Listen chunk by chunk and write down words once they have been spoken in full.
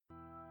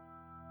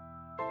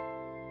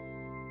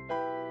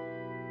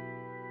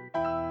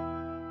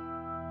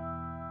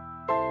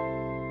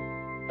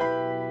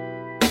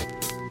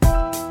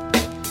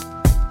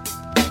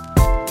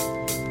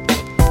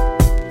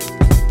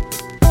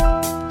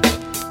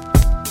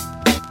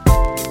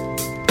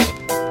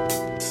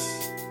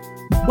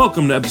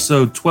Welcome to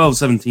episode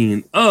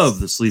 1217 of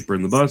The Sleeper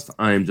and the Bust.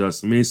 I am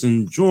Justin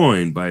Mason,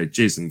 joined by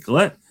Jason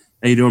Collette.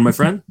 How you doing, my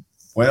friend?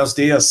 Buenos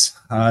dias.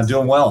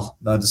 Doing well,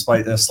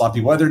 despite a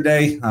sloppy weather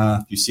day.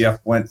 UCF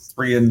went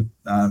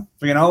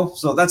 3-0,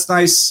 so that's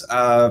nice.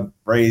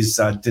 Rays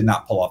did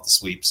not pull off the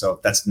sweep, so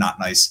that's not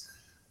nice.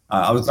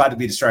 I was glad to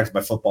be distracted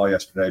by football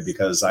yesterday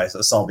because I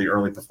saw the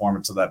early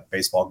performance of that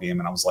baseball game,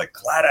 and I was like,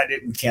 glad I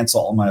didn't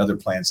cancel all my other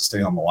plans to stay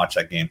home and watch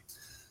that game.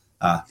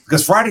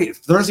 Because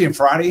Thursday and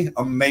Friday,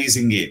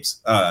 amazing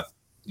games.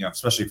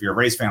 Especially if you're a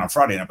Rays fan on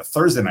Friday night, but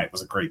Thursday night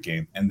was a great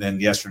game. And then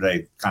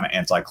yesterday, kind of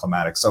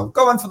anticlimactic. So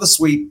going for the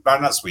sweep,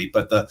 not sweep,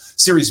 but the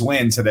series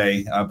win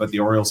today. But the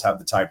Orioles have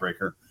the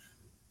tiebreaker.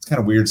 It's kind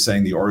of weird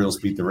saying the Orioles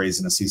beat the Rays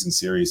in a season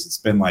series. It's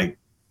been like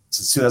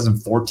since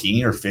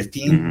 2014 or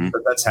 15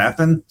 that that's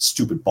happened.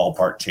 Stupid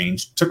ballpark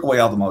change. Took away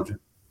all the mojo.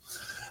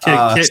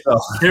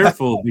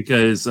 Careful,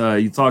 because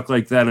you talk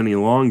like that any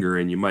longer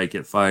and you might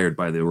get fired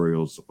by the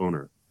Orioles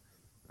owner.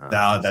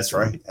 No, that's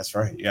right. That's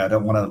right. Yeah, I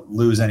don't want to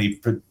lose any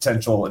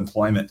potential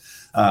employment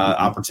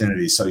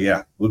opportunities. So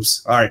yeah,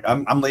 whoops. All right,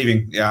 I'm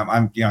leaving. Yeah,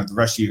 I'm. The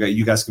rest of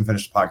you guys can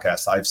finish the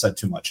podcast. I've said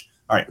too much.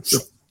 All right.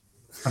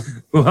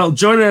 Well,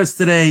 joining us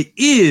today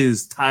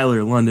is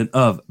Tyler London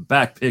of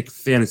Backpick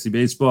Fantasy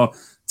Baseball.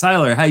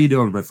 Tyler, how you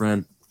doing, my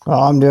friend?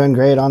 Oh, I'm doing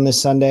great on this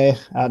Sunday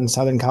out in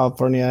Southern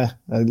California.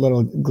 A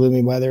little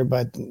gloomy weather,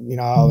 but I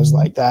always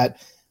like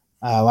that.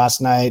 Last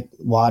night,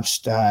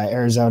 watched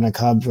Arizona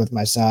Cubs with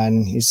my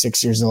son. He's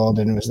 6 years old,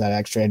 and it was that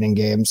extra inning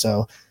game.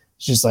 So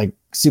it's just like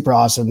super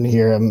awesome to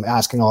hear him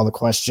asking all the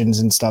questions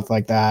and stuff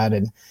like that.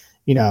 And,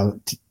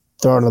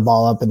 throwing the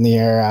ball up in the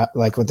air,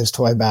 like with his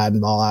toy bat and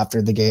ball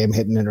after the game,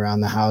 hitting it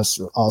around the house,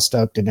 all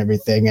stoked and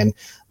everything. And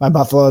my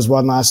Buffaloes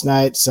won last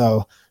night.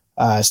 So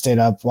I stayed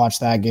up,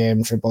 watched that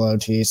game, triple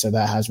OT. So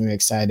that has me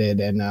excited.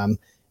 And,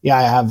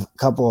 I have a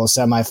couple of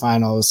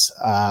semifinals,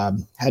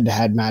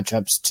 head-to-head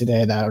matchups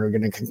today that are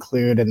going to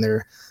conclude, and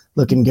they're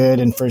looking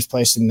good in first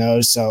place in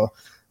those. So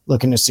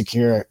looking to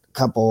secure a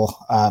couple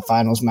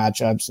finals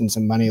matchups and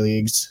some money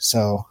leagues.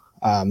 So,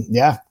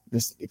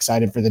 just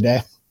excited for the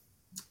day.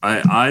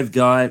 I've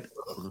got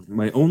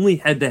my only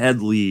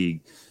head-to-head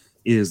league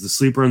is the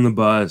Sleeper and the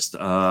Bust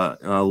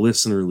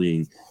listener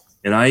league,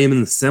 and I am in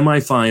the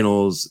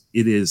semifinals.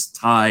 It is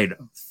tied,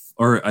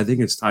 or I think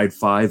it's tied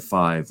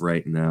 5-5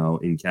 right now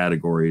in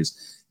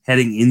categories,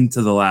 heading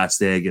into the last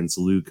day against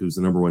Luke, who's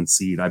the number one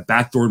seed. I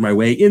backdoored my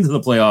way into the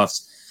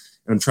playoffs,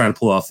 and I'm trying to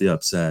pull off the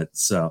upset.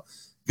 So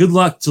good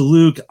luck to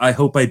Luke. I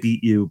hope I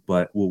beat you,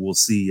 but we'll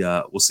see.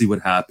 We'll see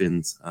what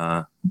happens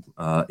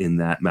in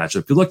that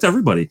matchup. Good luck to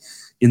everybody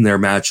in their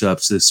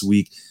matchups this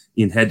week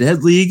in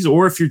head-to-head leagues,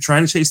 or if you're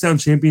trying to chase down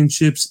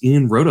championships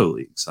in roto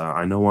leagues.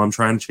 I know I'm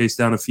trying to chase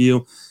down a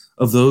few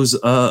of those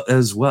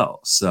as well.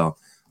 So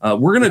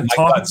we're going to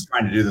talk. Gut's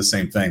trying to do the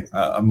same thing.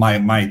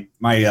 My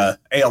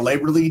AL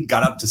Labor League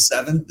got up to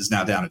 7, is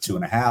now down to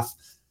 2.5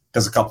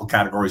 because a couple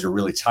categories are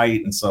really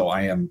tight, and so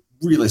I am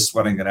really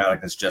sweating it out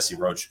against Jesse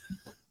Roach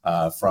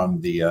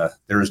from the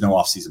There Is No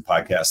Offseason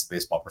podcast,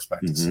 Baseball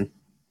Perspectives. Mm-hmm.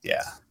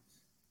 Yeah,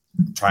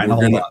 trying to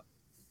hold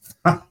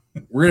on.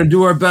 We're going to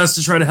do our best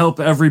to try to help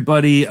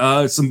everybody.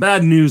 Some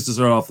bad news to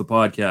start off the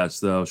podcast,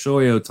 though.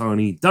 Shohei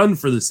Ohtani done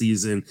for the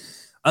season.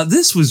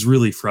 This was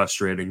really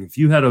frustrating. If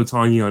you had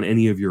Ohtani on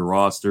any of your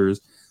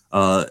rosters,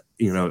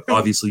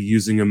 obviously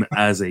using him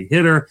as a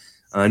hitter.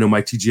 I know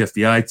my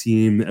TGFBI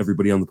team,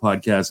 everybody on the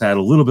podcast had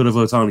a little bit of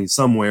Ohtani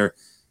somewhere.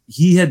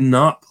 He had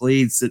not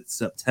played since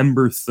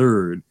September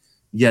 3rd,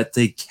 yet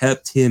they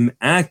kept him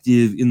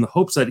active in the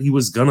hopes that he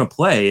was going to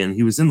play, and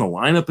he was in the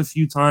lineup a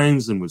few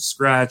times and was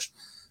scratched.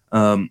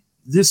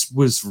 This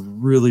was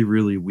really,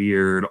 really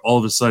weird. All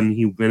of a sudden,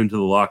 he went into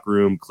the locker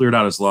room, cleared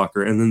out his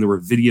locker, and then there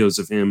were videos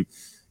of him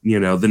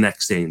the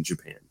next day in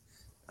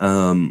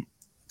Japan.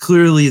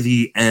 Clearly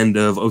the end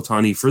of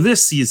Ohtani for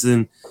this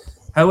season.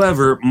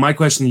 However, my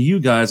question to you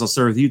guys, I'll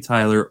start with you,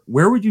 Tyler.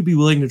 Where would you be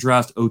willing to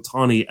draft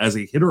Ohtani as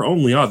a hitter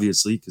only,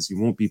 obviously, because he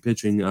won't be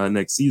pitching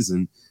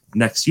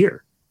next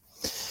year?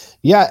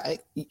 Yeah,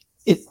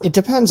 it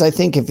depends. I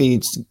think if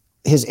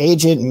his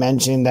agent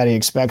mentioned that he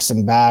expects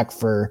him back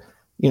for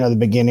the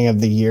beginning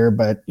of the year,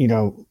 but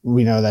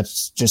we know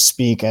that's just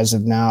speak as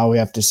of now. We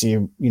have to see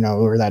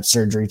where that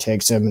surgery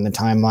takes him in the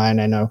timeline.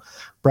 I know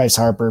Bryce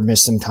Harper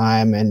missed some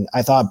time, and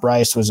I thought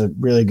Bryce was a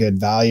really good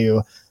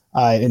value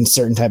in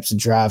certain types of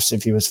drafts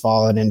if he was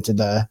falling into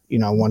the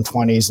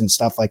 120s and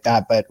stuff like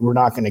that. But we're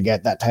not going to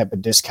get that type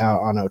of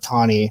discount on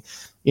Ohtani,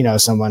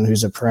 someone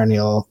who's a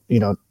perennial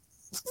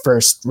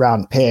first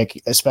round pick,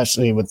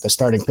 especially with the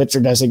starting pitcher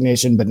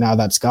designation, but now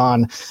that's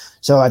gone.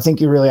 So I think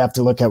you really have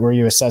to look at where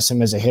you assess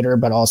him as a hitter,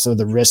 but also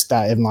the risk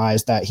that in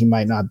lies that he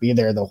might not be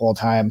there the whole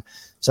time.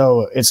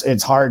 So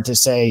it's hard to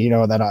say,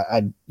 that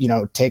I'd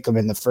take him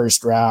in the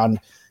first round,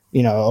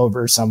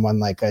 over someone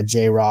like a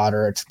J-Rod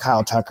or a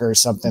Kyle Tucker or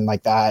something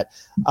like that.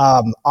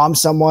 I'm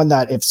someone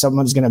that if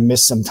someone's going to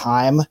miss some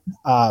time,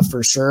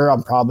 for sure,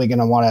 I'm probably going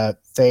to want to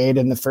fade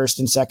in the first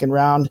and second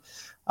round.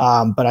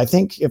 But I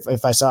think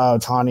if I saw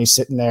Ohtani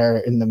sitting there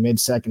in the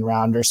mid-second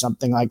round or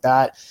something like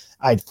that,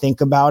 I'd think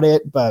about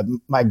it. But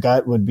my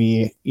gut would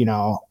be,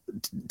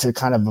 to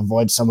kind of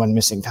avoid someone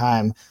missing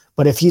time.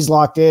 But if he's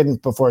locked in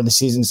before the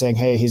season saying,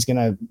 hey, he's going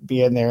to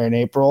be in there in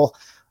April,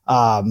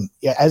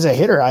 as a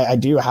hitter, I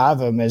do have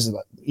him as,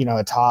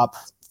 a top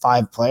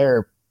 5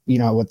 player,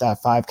 with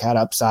that 5 cat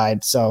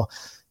upside. So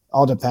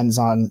all depends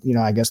on,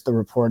 I guess the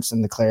reports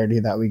and the clarity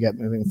that we get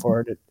moving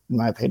forward, in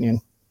my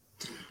opinion.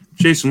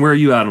 Jason, where are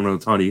you at on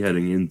Ohtani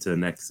heading into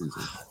next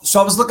season? So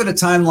I was looking at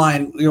a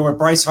timeline, with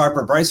Bryce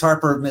Harper. Bryce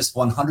Harper missed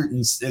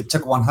it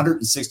took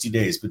 160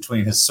 days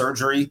between his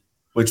surgery,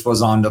 which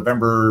was on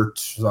November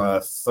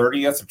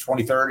 30th or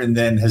 23rd, and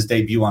then his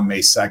debut on May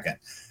 2nd.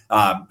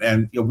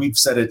 And we've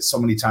said it so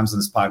many times in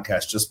this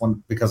podcast, just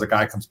because a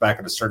guy comes back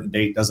at a certain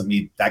date doesn't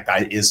mean that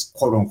guy is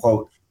quote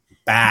unquote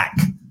back.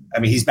 I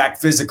mean, he's back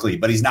physically,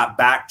 but he's not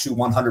back to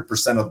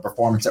 100% of the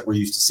performance that we're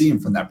used to seeing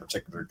from that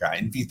particular guy.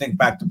 And if you think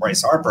back to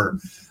Bryce Harper,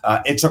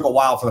 it took a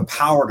while for the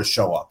power to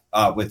show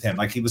up with him.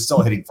 Like, he was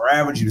still hitting for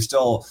average. He was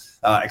still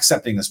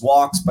accepting his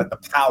walks, but the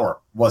power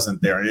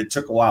wasn't there. And it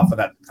took a while for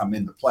that to come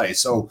into play.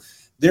 So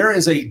there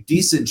is a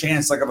decent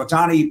chance, like if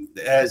Ohtani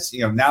has,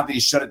 now that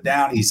he's shut it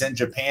down, he's in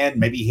Japan,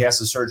 maybe he has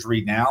the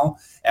surgery now,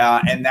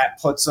 and that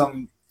puts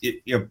him,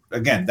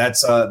 again,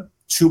 that's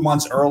 2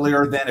 months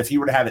earlier than if he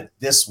were to have it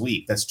this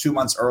week. That's 2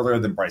 months earlier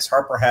than Bryce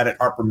Harper had it.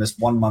 Harper missed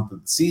 1 month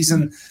of the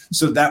season.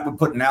 So that would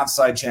put an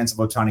outside chance of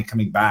Ohtani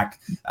coming back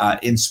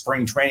in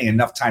spring training,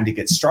 enough time to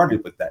get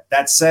started with that.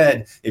 That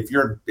said, if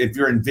you're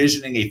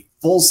envisioning a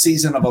full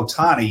season of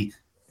Ohtani,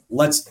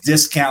 let's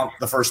discount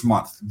the first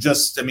month.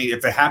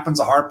 If it happens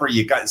to Harper,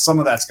 you got some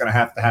of that's going to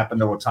have to happen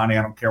to Ohtani.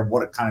 I don't care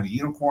what kind of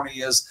unicorn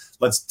he is.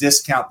 Let's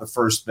discount the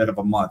first bit of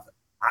a month.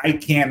 I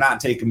cannot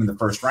take him in the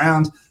first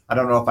round. I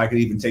don't know if I could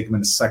even take him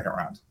in the second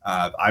round.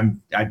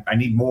 I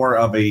need more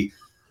of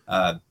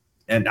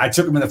and I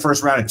took him in the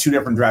first round in 2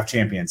 different draft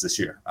champions this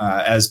year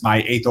as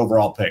my 8th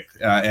overall pick.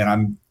 And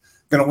I'm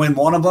going to win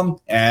one of them.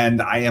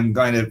 And I am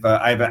going to,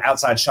 I have an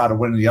outside shot of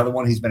winning the other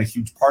one. He's been a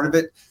huge part of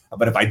it.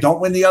 But if I don't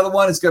win the other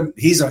one,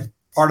 he's a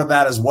part of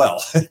that as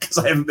well, because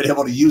I haven't been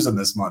able to use him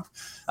this month.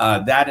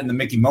 That and the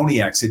Mickey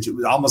Moniak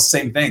situation, almost the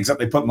same thing, except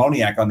they put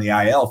Moniak on the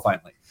IL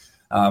finally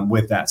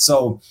with that.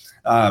 So,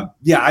 I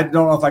don't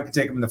know if I could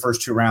take him in the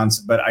first 2 rounds,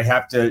 but I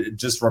have to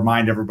just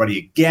remind everybody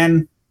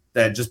again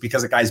that just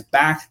because a guy's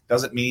back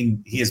doesn't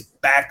mean he is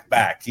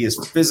back. He is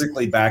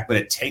physically back, but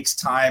it takes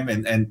time,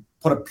 and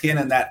put a pin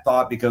in that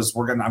thought, because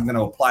I'm going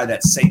to apply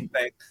that same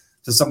thing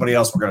to somebody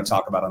else we're going to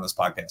talk about on this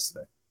podcast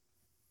today.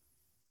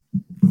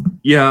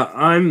 Yeah,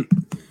 I'm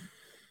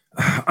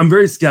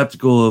very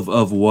skeptical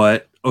of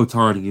what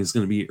Ohtani is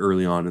going to be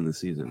early on in the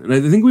season. And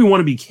I think we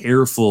want to be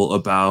careful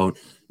about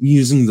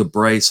using the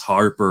Bryce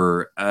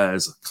Harper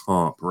as a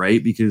comp,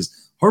 right?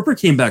 Because Harper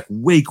came back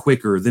way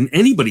quicker than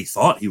anybody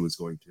thought he was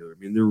going to. I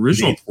mean, the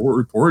original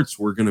reports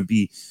were going to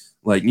be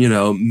like,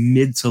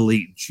 mid to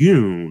late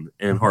June,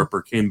 and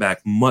Harper came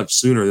back much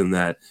sooner than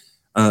that.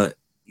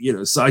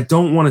 So I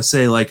don't want to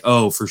say like,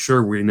 oh, for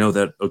sure we know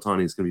that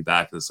Ohtani is going to be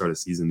back at the start of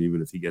the season,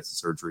 even if he gets a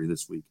surgery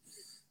this week.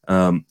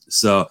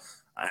 So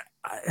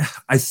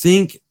I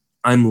think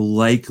I'm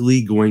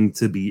likely going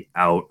to be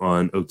out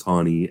on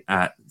Ohtani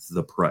at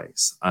the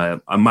price.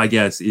 My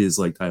guess is,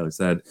 like Tyler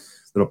said,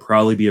 that it'll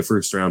probably be a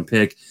first-round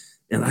pick,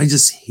 and I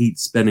just hate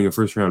spending a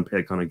first-round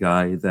pick on a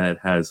guy that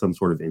has some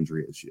sort of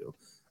injury issue.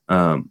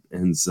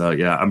 And so,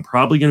 I'm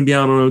probably going to be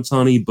out on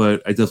Ohtani,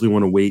 but I definitely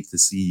want to wait to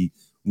see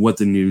what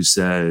the news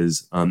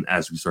says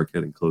as we start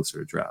getting closer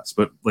to drafts.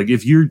 But like,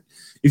 if you're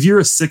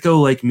a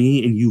sicko like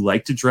me and you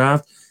like to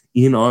draft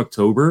in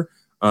October,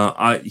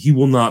 he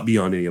will not be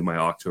on any of my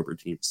October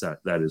teams.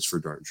 That is for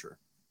darn sure.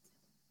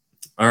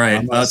 All right.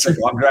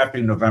 I'm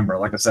drafting in November.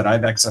 Like I said, I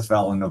have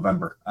XFL in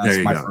November. That's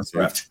my first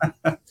draft.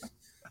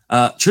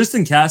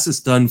 Tristan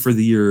Cassis done for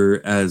the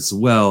year as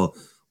well.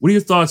 What are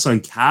your thoughts on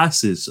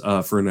Cassis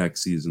for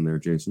next season there,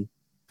 Jason?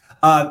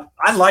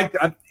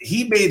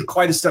 He made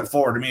quite a step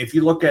forward. I mean, if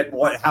you look at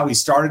how he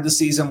started the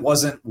season,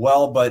 wasn't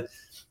well, but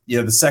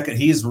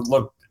he's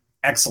looked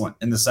excellent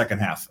in the second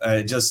half.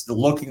 Just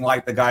looking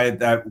like the guy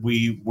that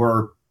we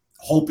were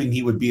hoping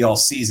he would be all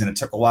season. It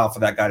took a while for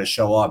that guy to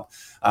show up,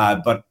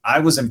 but I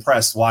was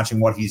impressed watching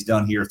what he's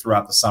done here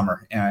throughout the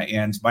summer.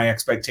 And my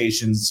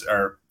expectations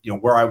are,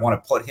 where I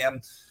want to put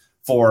him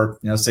for,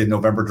 say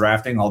November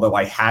drafting. Although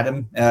I had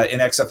him in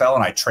XFL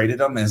and I traded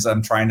him, as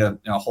I'm trying to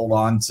hold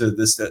on to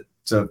this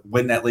to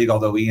win that league,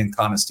 although Ian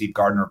Kahn and Steve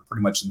Gardner are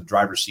pretty much in the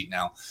driver's seat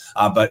now.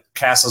 But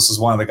Cassis is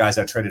one of the guys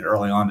I traded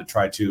early on to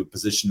try to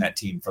position that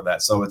team for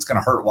that. So it's going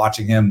to hurt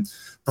watching him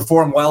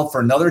perform well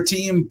for another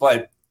team,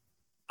 but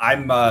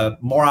I'm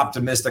more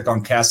optimistic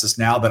on Cassis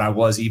now than I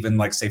was even,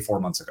 like, say, 4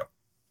 months ago.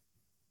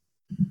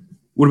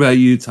 What about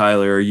you,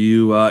 Tyler? Are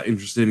you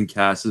interested in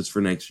Cassis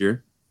for next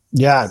year?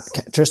 Yeah,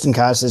 Tristan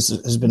Cassis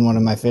has been one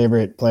of my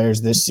favorite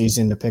players this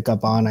season to pick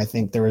up on. I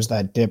think there was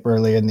that dip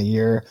early in the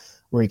year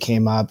where he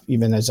came up,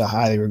 even as a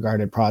highly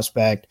regarded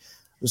prospect.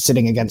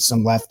 sitting against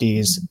some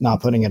lefties,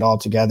 not putting it all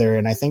together.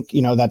 And I think,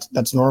 you know,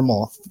 that's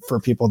normal for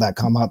people that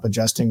come up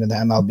adjusting to the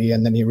MLB.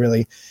 And then he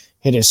really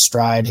hit his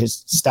stride.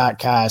 His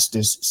StatCast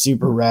is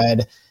super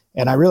red.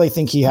 And I really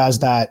think he has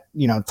that,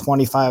 you know,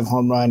 25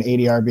 home run,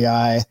 80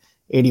 RBI,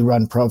 80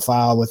 run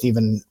profile with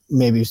even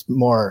maybe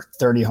more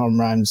 30 home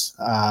runs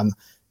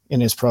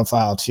in his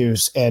profile too.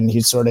 And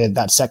he's sort of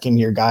that second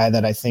year guy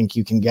that I think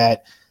you can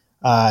get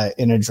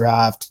in a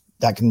draft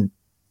that can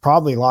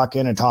probably lock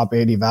in a top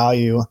 80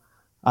 value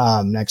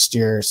next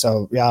year.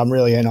 So yeah, I'm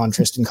really in on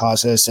Tristan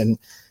Casas. And,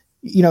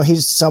 you know,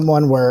 he's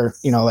someone where,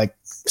 you know, like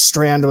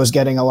Strand was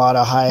getting a lot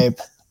of hype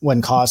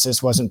when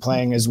Casas wasn't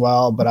playing as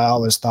well, but I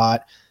always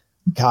thought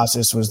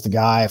Casas was the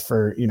guy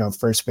for, you know,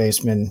 first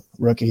baseman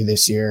rookie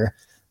this year,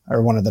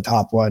 or one of the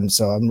top ones.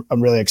 So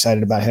I'm really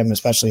excited about him,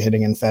 especially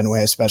hitting in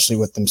Fenway, especially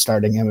with them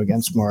starting him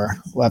against more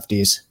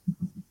lefties.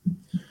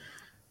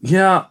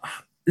 Yeah,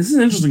 this is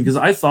interesting because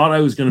I thought I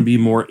was going to be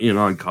more in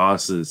on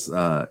Casas.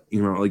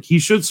 You know, like he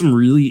showed some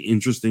really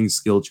interesting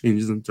skill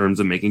changes in terms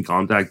of making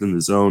contact in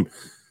the zone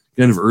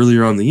kind of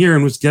earlier on the year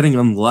and was getting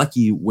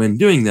unlucky when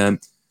doing them.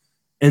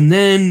 And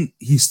then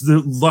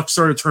the luck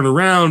started to turn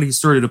around. He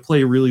started to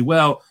play really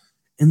well.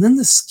 And then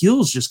the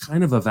skills just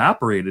kind of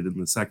evaporated in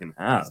the second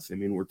half. I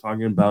mean, we're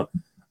talking about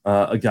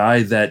a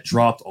guy that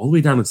dropped all the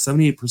way down to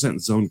 78%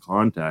 zone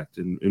contact.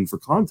 And for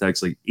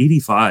context, like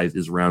 85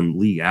 is around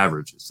league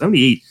average.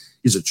 78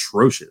 is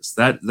atrocious.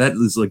 That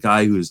is a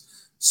guy who is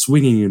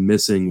swinging and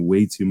missing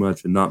way too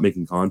much and not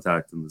making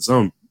contact in the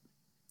zone.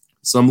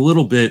 So I'm a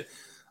little bit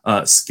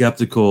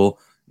skeptical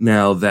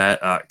now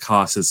that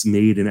Casas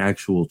made an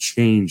actual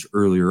change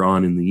earlier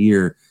on in the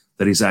year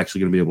that he's actually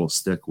going to be able to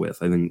stick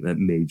with. I think that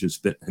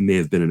may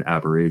have been an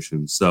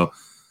aberration. So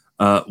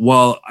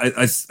while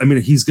I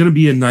mean, he's going to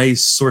be a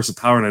nice source of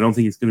power, and I don't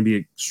think he's going to be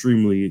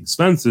extremely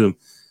expensive,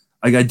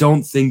 like I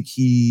don't think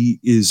he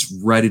is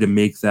ready to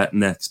make that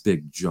next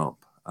big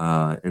jump.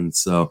 And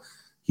so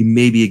he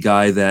may be a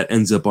guy that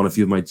ends up on a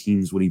few of my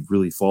teams when he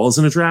really falls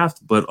in a draft.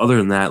 But other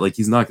than that, like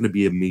he's not going to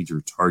be a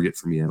major target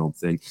for me, I don't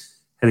think,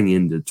 heading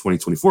into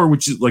 2024,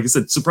 which is, like I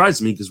said,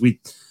 surprised me because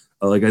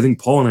like I think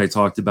Paul and I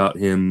talked about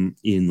him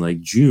in like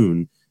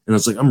June, and I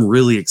was like, I'm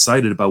really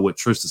excited about what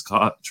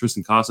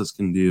Tristan Casas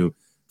can do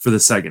for the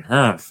second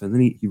half, and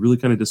then he really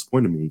kind of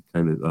disappointed me,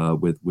 kind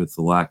of with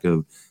the lack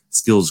of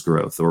skills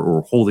growth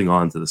or holding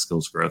on to the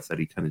skills growth that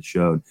he kind of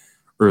showed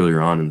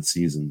earlier on in the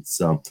season.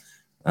 So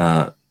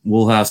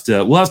we'll have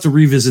to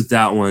revisit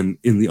that one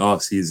in the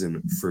off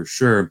season for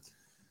sure.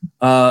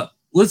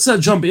 Let's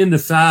jump into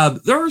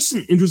FAAB. There are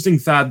some interesting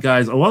FAAB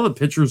guys. A lot of the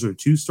pitchers are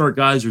 2-start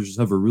guys or just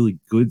have a really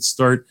good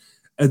start.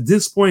 At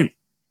this point,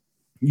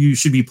 you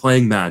should be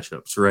playing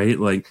matchups, right?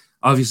 Like,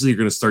 obviously, you're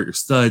going to start your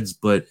studs,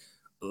 but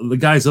the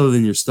guys other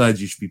than your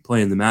studs, you should be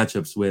playing the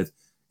matchups with.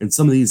 And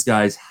some of these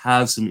guys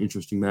have some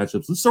interesting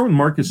matchups. Let's start with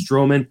Marcus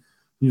Stroman,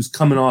 who's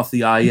coming off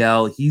the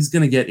IL. He's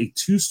going to get a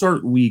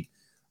 2-start week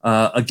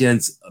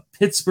against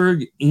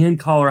Pittsburgh and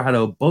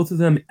Colorado, both of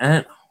them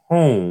at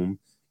home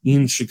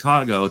in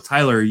Chicago.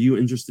 Tyler, are you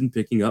interested in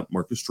picking up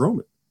Marcus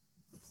Stroman?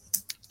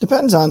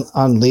 Depends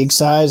on league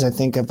size. I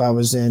think if I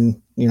was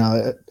in, you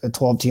know, a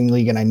 12-team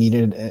league and I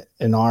needed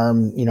an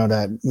arm, you know,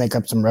 to make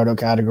up some roto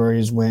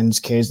categories, wins,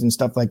 Ks, and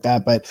stuff like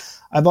that. But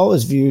I've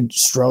always viewed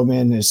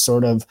Stroman as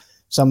sort of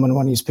someone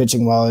when he's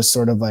pitching well is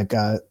sort of like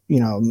a,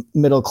 you know,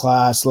 middle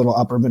class, little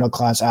upper middle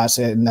class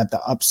asset, and that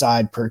the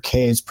upside per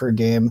Ks per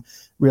game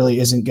really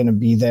isn't going to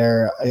be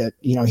there.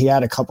 You know, he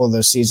had a couple of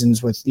those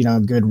seasons with, you know,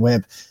 good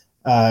whip,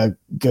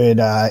 good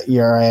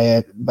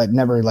ERA, but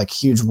never like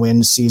huge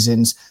win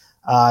seasons.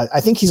 I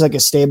think he's like a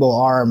stable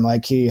arm,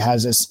 like he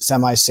has a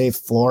semi-safe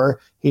floor.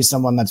 He's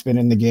someone that's been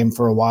in the game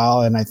for a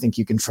while, and I think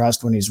you can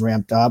trust when he's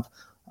ramped up.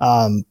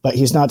 But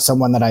he's not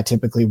someone that I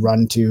typically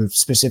run to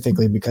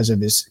specifically because of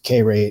his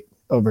K rate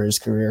over his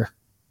career.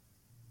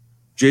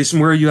 Jason,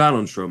 where are you at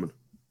on Stroman?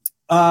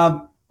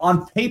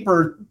 On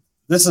paper,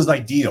 this is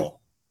ideal,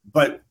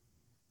 but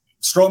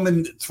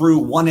Stroman threw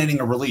 1 inning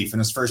of relief in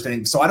his first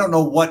inning. So I don't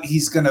know what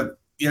he's going to,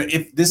 you know,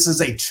 if this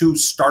is a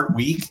 2-start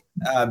week,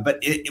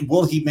 but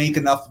will he make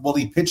enough? Will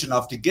he pitch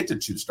enough to get to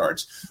 2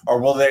 starts,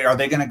 or are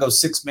they going to go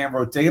 6-man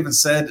rotation? They haven't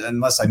said,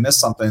 unless I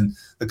missed something,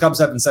 the Cubs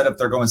haven't said if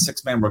they're going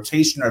 6-man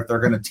rotation or if they're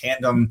going to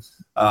tandem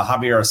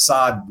Javier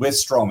Assad with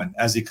Stroman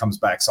as he comes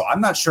back. So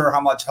I'm not sure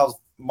how much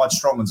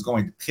Stroman's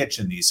going to pitch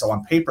in these. So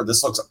on paper,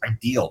 this looks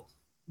ideal,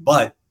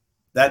 but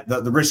that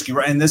the risky,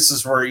 and this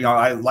is where, you know,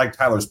 I like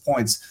Tyler's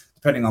points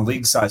depending on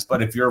league size.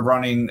 But if you're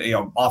running, you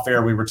know, off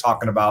air, we were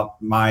talking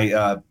about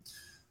my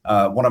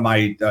one of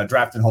my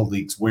draft and hold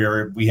leagues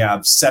where we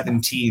have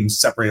 7 teams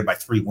separated by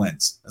 3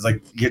 wins. It's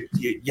like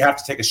you have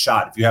to take a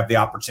shot if you have the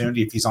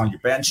opportunity. If he's on your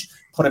bench,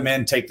 put him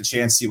in, take the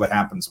chance, see what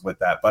happens with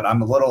that. But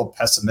I'm a little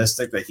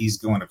pessimistic that he's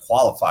going to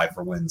qualify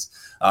for wins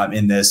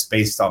in this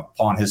based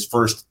upon his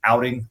first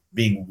outing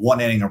being 1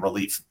 inning of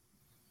relief.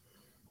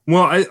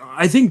 Well,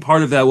 I think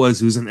part of that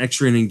was it was an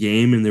extra inning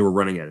game and they were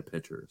running out of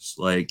pitchers.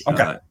 Like,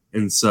 okay.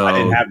 And so I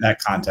didn't have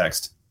that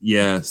context.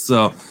 Yeah.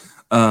 So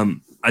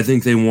I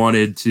think they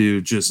wanted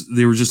to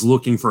they were just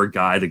looking for a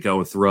guy to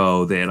go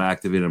throw. They had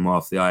activated him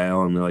off the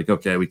IL, and they're like,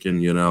 okay, we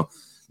can,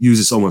 use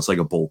this almost like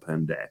a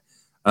bullpen day.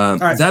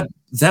 Right.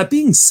 That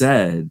being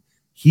said,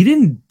 I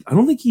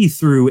don't think he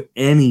threw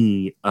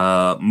any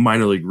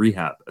minor league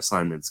rehab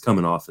assignments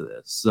coming off of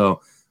this.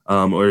 So,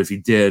 or if he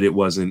did, it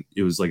was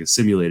like a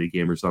simulated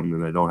game or something,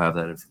 and I don't have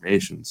that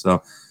information.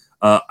 So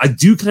I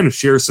do kind of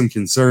share some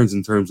concerns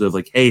in terms of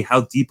like, hey,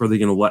 how deep are they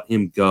going to let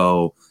him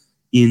go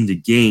into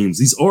games?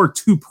 These are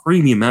two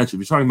premium matchups.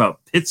 You're talking about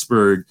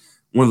Pittsburgh,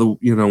 one of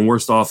the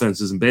worst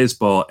offenses in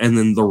baseball, and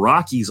then the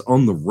Rockies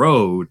on the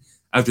road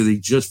after they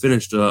just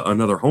finished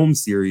another home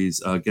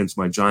series against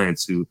my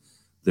Giants, who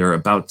they're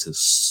about to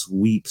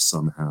sweep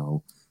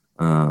somehow,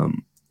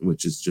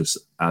 which is just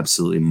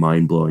absolutely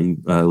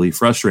mind-blowingly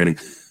frustrating.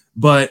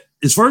 But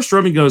as far as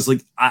Stroman goes,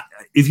 like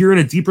if you're in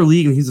a deeper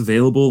league and he's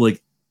available,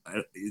 like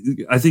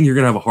I think you're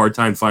gonna have a hard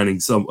time finding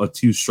a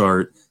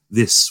two-start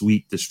this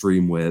week to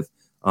stream with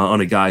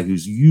on a guy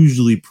who's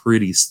usually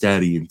pretty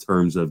steady in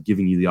terms of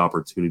giving you the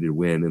opportunity to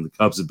win. And the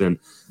Cubs have been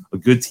a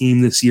good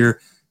team this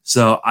year.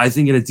 So I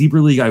think in a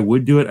deeper league, I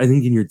would do it. I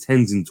think in your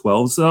 10s and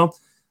 12s, though,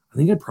 I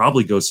think I'd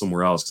probably go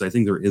somewhere else because I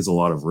think there is a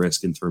lot of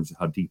risk in terms of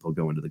how deep he'll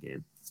go into the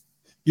game.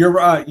 You're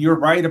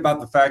right about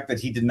the fact that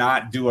he did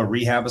not do a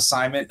rehab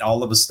assignment.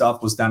 All of his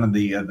stuff was done in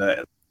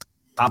the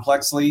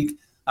complex league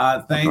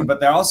thing. Okay.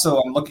 But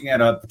I'm looking at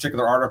a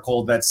particular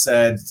article that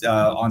said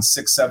on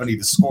 670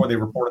 The Score, they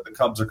reported the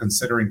Cubs are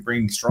considering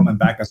bringing Stroman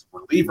back as a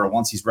reliever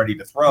once he's ready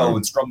to throw,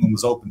 and Stroman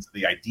was open to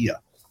the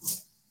idea.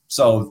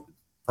 So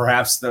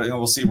perhaps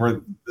we'll see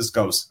where this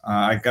goes.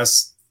 I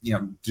guess,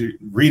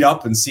 read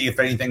up and see if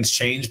anything's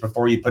changed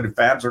before you put in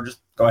FAABs, or just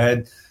go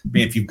ahead. I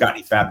mean, if you've got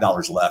any FAAB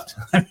dollars left,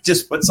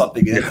 just put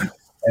something in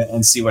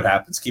and see what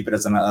happens. Keep it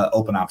as an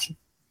open option.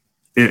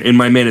 In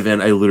my main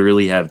event, I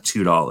literally have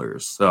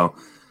 $2. So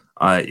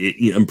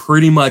I'm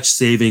pretty much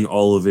saving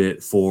all of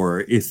it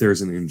for if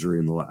there's an injury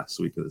in the last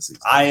week of the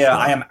season. I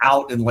am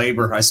out in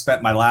labor. I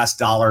spent my last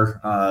dollar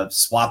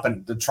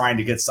swapping trying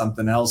to get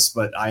something else,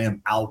 but I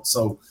am out.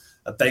 So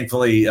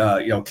thankfully,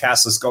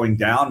 Cassis going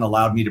down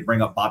allowed me to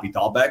bring up Bobby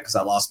Dahlbeck because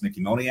I lost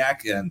Mickey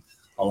Moniak, and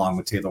along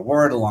with Taylor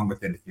Ward, along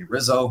with Anthony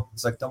Rizzo.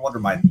 It's like, no wonder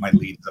my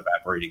lead is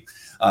evaporating.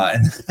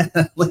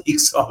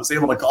 So I was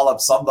able to call up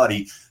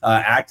somebody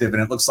active,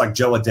 and it looks like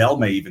Joe Adell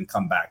may even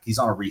come back. He's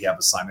on a rehab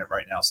assignment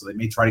right now, so they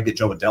may try to get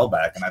Joe Adell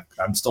back, and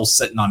I'm still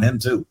sitting on him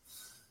too.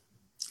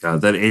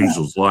 God, that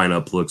Angels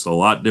lineup looks a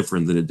lot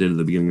different than it did at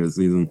the beginning of the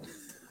season.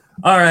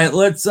 All right,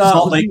 let's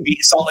Salt Lake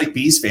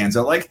Bees fans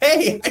are like,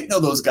 hey, I know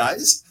those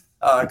guys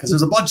because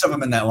there's a bunch of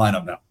them in that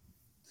lineup now.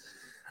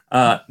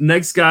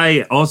 Next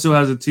guy also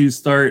has a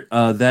 2-start.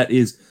 That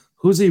is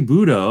Jose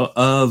Budo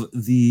of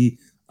the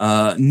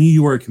New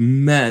York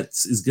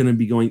Mets is going to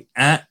be going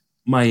at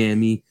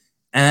Miami,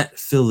 at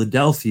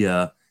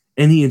Philadelphia.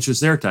 Any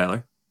interest there,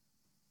 Tyler?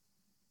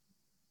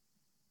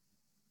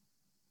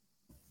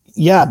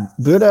 Yeah,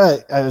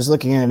 Buda, I was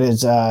looking at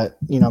his,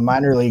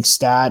 minor league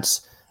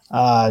stats.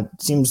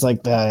 Seems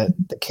like the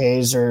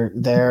Ks are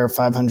there,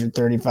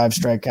 535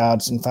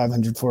 strikeouts and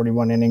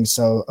 541 innings,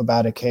 so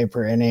about a K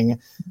per inning.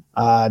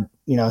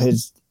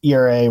 His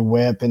ERA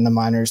whip in the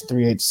minors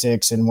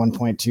 3.86 and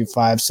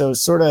 1.25. So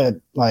sort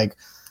of like,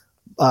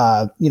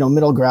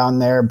 middle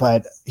ground there,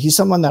 but he's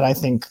someone that I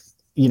think,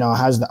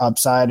 has the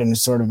upside and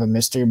is sort of a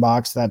mystery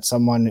box. That's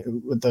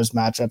someone with those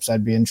matchups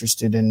I'd be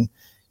interested in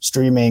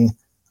streaming.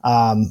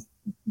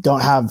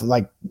 Don't have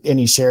like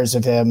any shares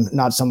of him,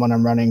 not someone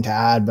I'm running to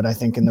add, but I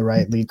think in the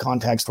right league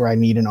context where I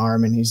need an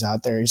arm and he's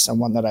out there, he's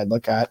someone that I'd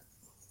look at.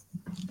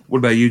 What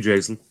about you,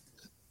 Jason?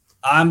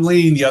 I'm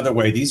leaning the other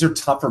way. These are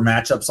tougher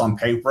matchups on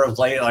paper of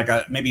late.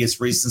 Maybe it's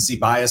recency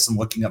bias. I'm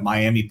looking at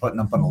Miami putting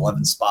up an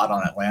 11 spot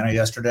on Atlanta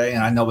yesterday,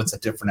 and I know it's a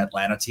different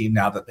Atlanta team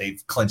now that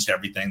they've clinched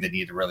everything they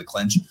need to really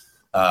clinch.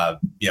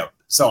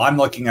 So I'm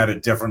looking at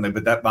it differently.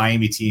 But that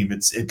Miami team,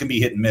 it can be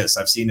hit and miss.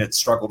 I've seen it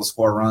struggle to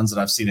score runs,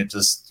 and I've seen it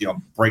just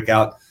break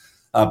out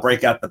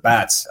the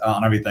bats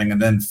on everything.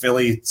 And then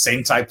Philly,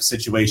 same type of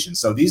situation.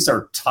 So these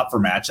are tougher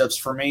matchups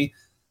for me.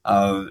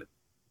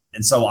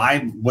 And so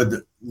I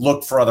would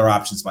look for other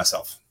options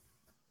myself.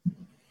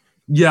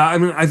 Yeah, I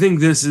mean, I think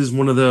this is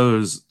one of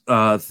those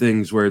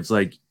things where it's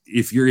like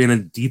if you're in a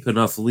deep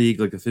enough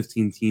league, like a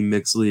 15-team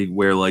mixed league,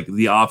 where like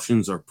the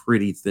options are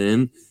pretty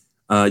thin,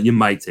 you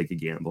might take a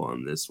gamble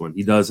on this one.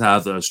 He does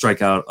have a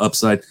strikeout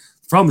upside.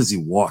 The problem is he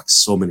walks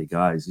so many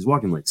guys. He's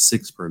walking like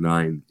 6 per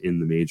 9 in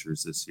the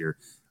majors this year.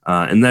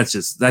 And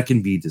that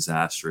can be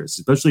disastrous,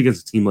 especially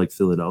against a team like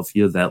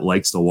Philadelphia that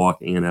likes to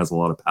walk and has a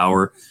lot of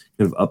power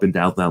kind of up and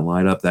down that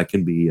lineup. That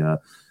can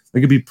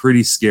be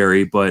pretty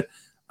scary. But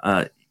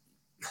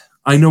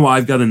I know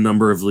I've got a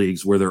number of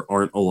leagues where there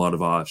aren't a lot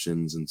of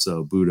options. And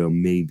so Budo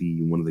may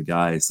be one of the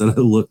guys that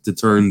I look to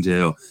turn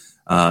to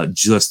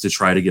just to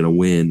try to get a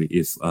win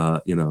if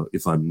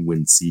I'm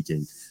win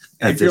seeking.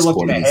 If you're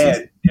looking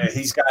ahead,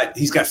 he's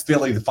got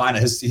Philly the final.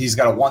 He's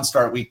got a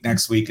 1-start week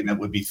next week, and it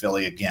would be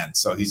Philly again.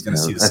 So he's going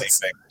to see the same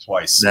thing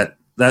twice.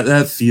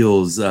 That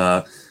feels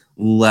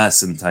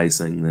less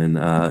enticing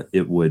than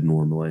it would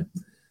normally.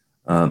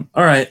 All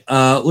right,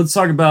 let's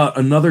talk about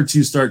another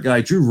 2-start guy,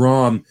 Drew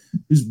Rom,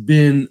 who's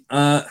been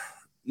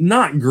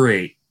not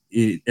great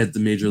at the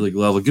major league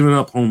level, giving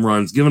up home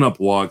runs, giving up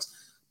walks,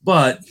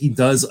 but he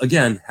does,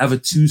 again, have a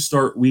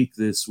 2-start week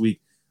this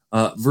week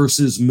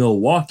versus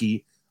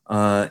Milwaukee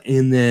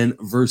and then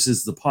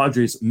versus the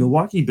Padres.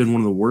 Milwaukee been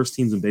one of the worst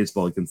teams in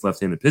baseball against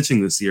left-handed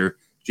pitching this year.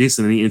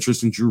 Jason, any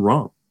interest in Drew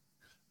Rom?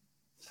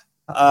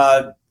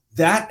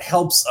 That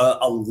helps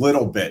a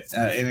little bit.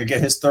 And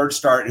again, his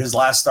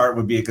last start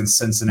would be against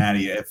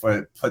Cincinnati. If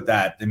I put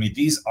that, I mean,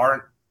 these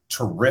aren't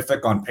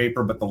terrific on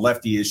paper, but the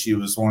lefty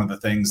issue is one of the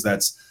things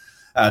that's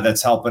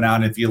helping out.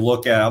 And if you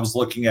look at, I was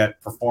looking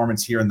at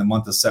performance here in the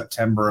month of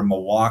September, and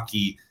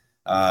Milwaukee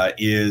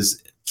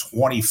is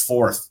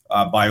 24th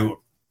by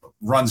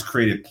runs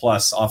created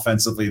plus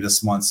offensively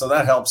this month. So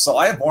that helps. So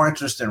I have more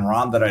interest in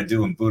Rom than I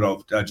do in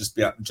Budo,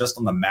 just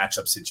on the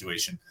matchup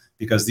situation,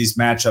 because these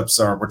matchups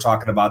we're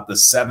talking about the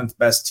 7th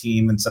best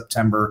team in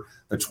September,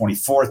 the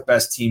 24th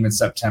best team in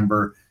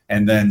September,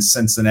 and then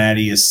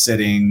Cincinnati is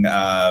sitting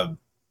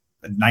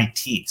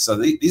 19th. So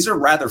these are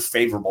rather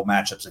favorable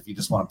matchups if you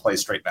just want to play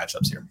straight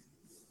matchups here.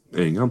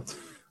 There you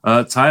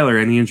go. Tyler,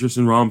 any interest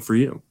in Rom for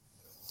you?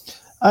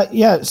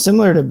 Yeah,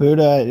 similar to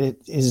Buda, it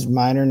is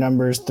minor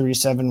numbers,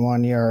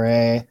 3.71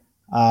 ERA,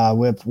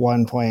 whip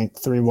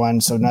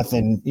 1.31. So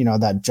nothing,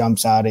 that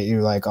jumps out at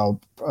you like, oh,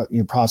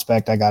 your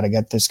prospect, I got to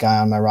get this guy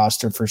on my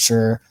roster for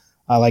sure.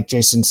 Like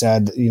Jason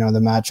said,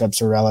 the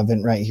matchups are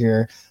relevant right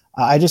here.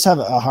 I just have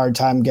a hard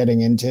time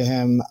getting into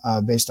him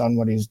based on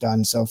what he's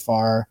done so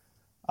far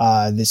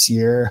this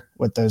year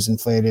with those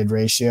inflated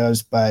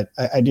ratios. But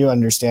I do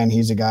understand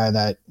he's a guy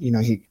that,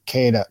 he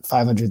K'd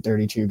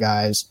 532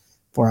 guys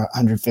for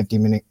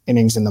 150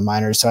 innings in the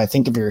minors. So I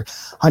think if you're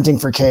hunting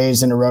for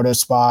Ks in a roto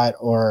spot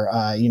or,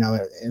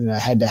 in a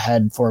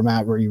head-to-head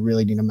format where you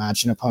really need to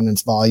match an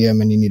opponent's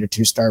volume and you need a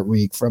 2-start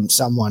week from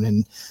someone,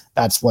 and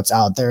that's what's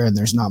out there and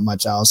there's not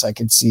much else, I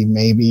could see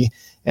maybe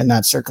in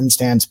that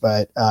circumstance.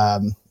 But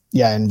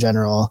in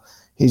general,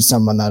 he's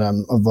someone that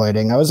I'm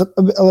avoiding. I was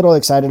a little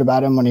excited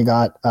about him when he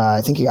got,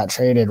 I think he got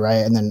traded,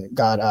 right? And then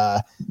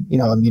got,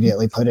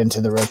 immediately put into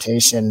the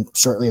rotation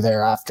shortly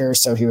thereafter.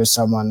 So he was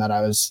someone that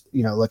I was,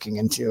 looking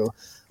into.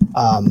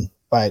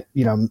 But,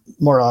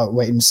 more a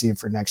wait and see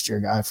for next year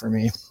guy for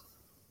me.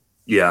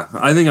 Yeah,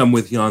 I think I'm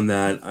with you on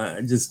that.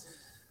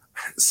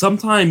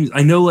 Sometimes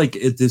I know like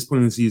at this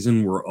point in the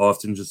season, we're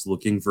often just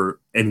looking for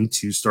any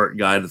 2-start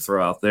guy to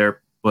throw out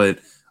there, but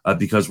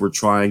because we're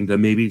trying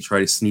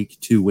to sneak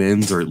 2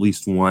 wins or at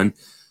least 1.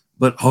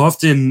 But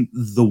often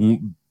the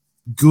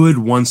good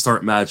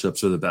 1-start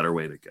matchups are the better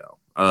way to go.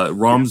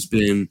 Rom's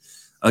been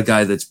a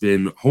guy that's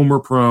been homer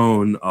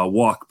prone,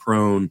 walk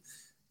prone.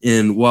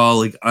 And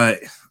while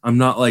I'm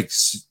not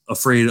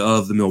afraid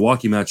of the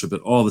Milwaukee matchup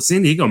at all, the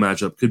San Diego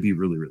matchup could be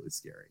really, really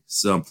scary.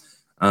 So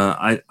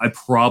I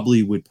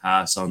probably would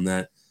pass on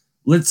that.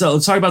 Let's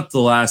talk about the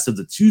last of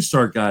the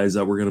 2-start guys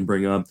that we're going to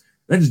bring up.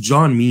 That's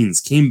John Means.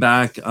 Came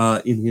back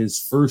in his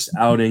first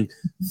outing,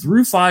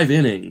 threw 5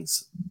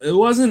 innings. It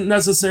wasn't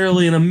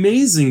necessarily an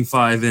amazing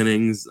 5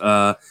 innings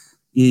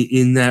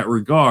in that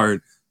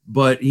regard,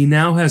 but he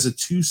now has a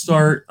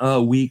 2-start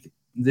week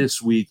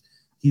this week.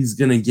 He's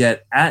going to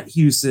get at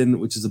Houston,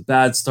 which is a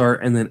bad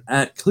start, and then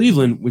at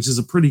Cleveland, which is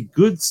a pretty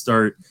good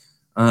start.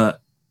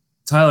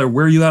 Tyler,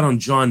 where are you at on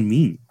John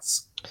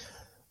Means?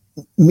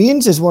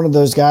 Means is one of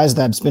those guys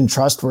that's been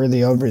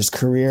trustworthy over his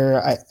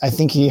career. I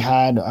think he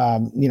had,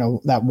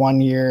 that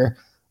 1 year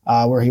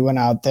where he went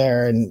out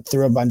there and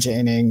threw a bunch of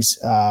innings,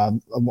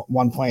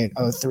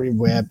 1.03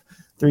 whip,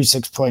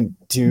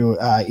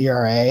 3.6.2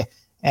 ERA.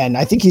 And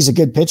I think he's a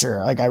good pitcher.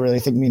 I really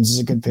think Means is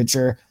a good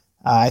pitcher.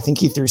 I think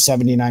he threw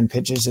 79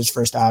 pitches his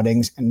first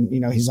outings, and,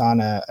 he's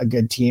on a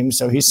good team.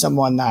 So he's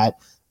someone that,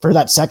 for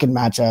that second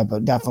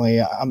matchup, definitely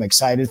I'm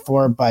excited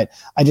for, but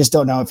I just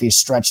don't know if he's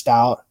stretched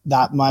out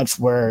that much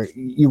where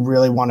you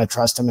really want to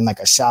trust him in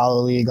a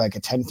shallow league, like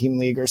a 10-team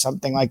league or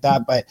something like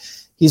that. But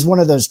he's one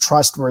of those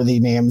trustworthy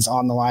names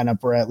on the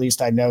lineup where at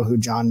least I know who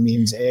John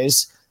Means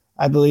is,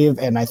 I believe.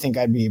 And I think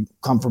I'd be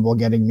comfortable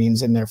getting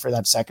Means in there for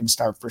that second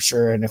start for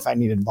sure. And if I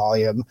needed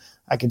volume,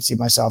 I could see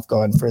myself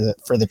going for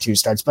the 2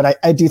 starts. But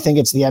I do think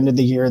it's the end of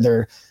the year.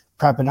 They're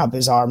prepping up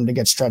his arm to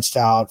get stretched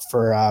out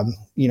for,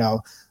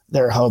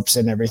 their hopes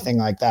and everything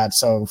like that.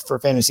 So for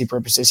fantasy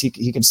purposes,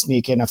 he could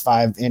sneak in a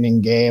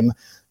 5-inning game,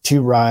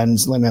 2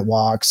 runs, limit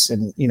walks,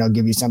 and,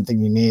 give you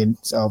something you need.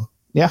 So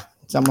yeah,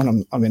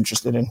 someone I'm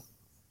interested in.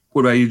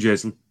 What about you,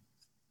 Jason?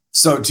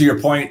 So to your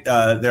point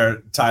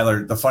there,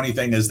 Tyler, the funny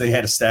thing is they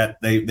had a stat.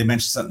 They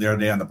mentioned something the other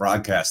day on the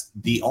broadcast.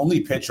 The only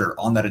pitcher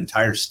on that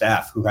entire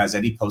staff who has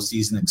any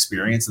postseason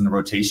experience in the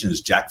rotation is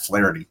Jack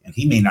Flaherty, and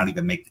he may not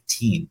even make the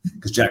team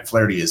because Jack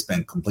Flaherty has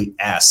been complete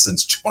ass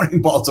since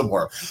joining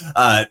Baltimore.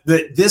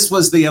 This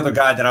was the other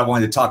guy that I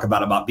wanted to talk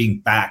about being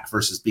back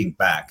versus being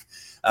back.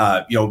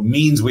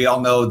 Means we all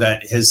know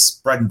that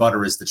his bread and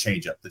butter is the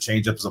changeup. The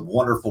changeup is a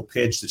wonderful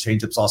pitch. The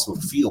changeup's also a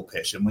field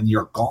pitch. And when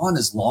you're gone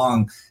as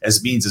long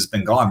as Means has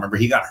been gone, remember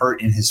he got hurt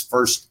in his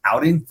first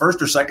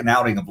or second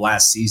outing of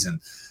last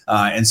season.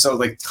 And so,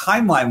 like,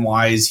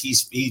 timeline-wise,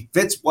 he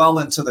fits well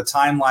into the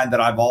timeline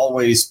that I've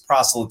always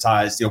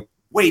proselytized,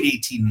 wait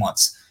 18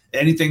 months.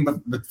 Anything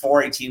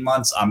before 18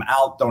 months, I'm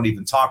out. Don't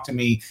even talk to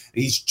me.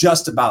 He's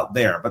just about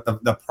there. But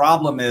the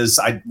problem is,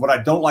 what I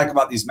don't like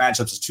about these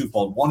matchups is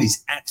twofold. One,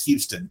 he's at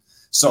Houston,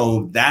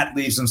 so that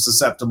leaves him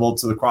susceptible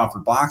to the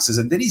Crawford boxes.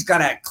 And then he's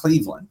got at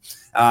Cleveland.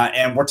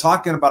 And we're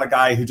talking about a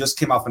guy who just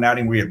came off an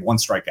outing where he had 1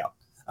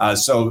 strikeout.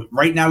 So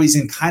right now he's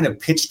in kind of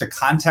pitch to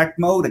contact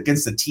mode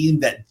against a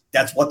team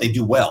that's what they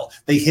do well.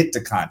 They hit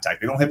to contact.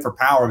 They don't hit for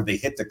power, but they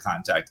hit to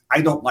contact. I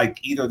don't like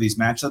either of these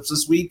matchups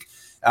this week.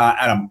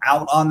 And I'm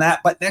out on that.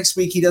 But next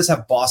week he does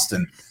have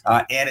Boston,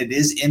 and it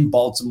is in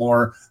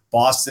Baltimore.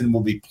 Boston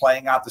will be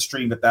playing out the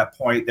stream at that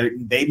point.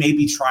 They may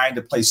be trying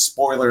to play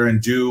spoiler and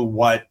do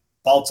what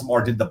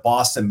Baltimore did to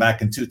Boston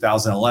back in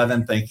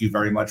 2011. Thank you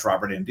very much,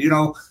 Robert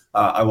Andino.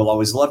 I will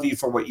always love you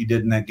for what you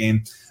did in that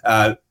game.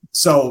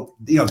 So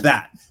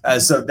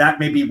that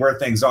may be where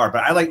things are.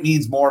 But I like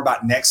Means more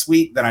about next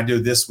week than I do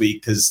this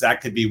week, because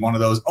that could be one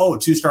of those,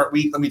 2-start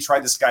week, let me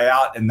try this guy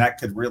out, and that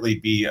could really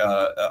be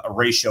a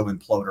ratio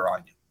imploder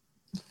on you.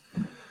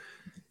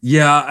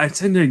 Yeah, I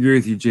tend to agree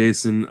with you,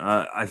 Jason.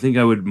 I think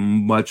I would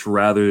much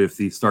rather if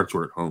the starts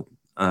were at home,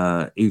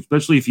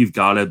 especially if you've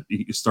got to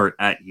start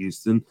at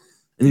Houston.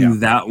 I think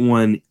that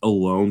one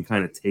alone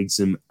kind of takes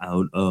him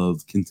out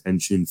of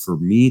contention for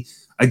me.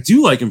 I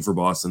do like him for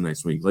Boston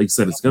next week. Like I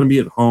said, it's going to be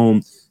at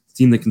home.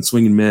 Team that can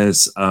swing and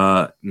miss.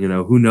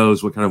 Who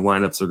knows what kind of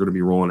lineups they're going to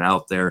be rolling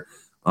out there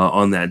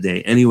on that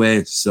day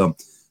anyway. So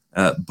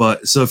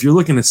if you're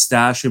looking to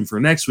stash him for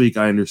next week,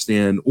 I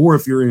understand. Or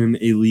if you're in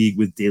a league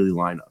with daily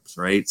lineups,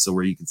 right? So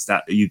where you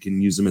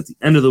can use him at the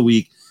end of the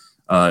week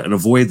and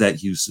avoid that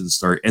Houston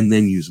start, and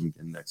then use him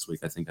again next week.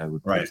 I think I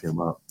would pick him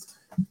up.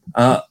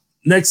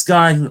 Next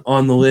guy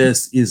on the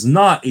list is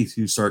not a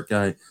 2-start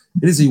guy.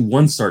 It is a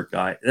 1-start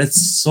guy. That's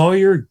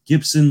Sawyer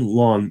Gibson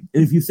Long.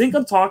 And if you think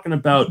I'm talking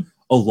about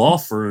a law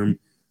firm,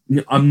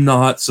 I'm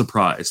not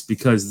surprised,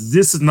 because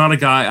this is not a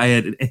guy I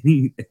had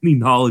any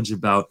knowledge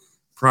about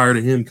prior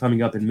to him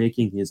coming up and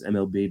making his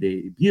MLB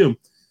debut.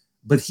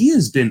 But he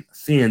has been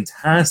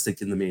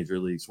fantastic in the major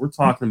leagues. We're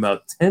talking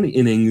about 10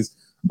 innings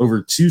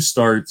over 2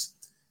 starts,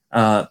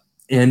 and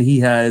he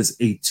has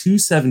a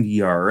 2.70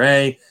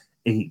 ERA,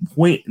 a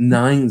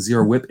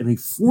 0.90 whip, and a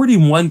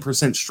 41%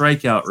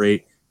 strikeout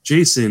rate.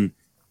 Jason,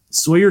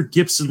 Sawyer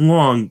Gibson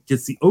Long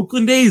gets the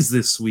Oakland A's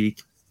this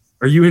week.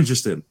 Are you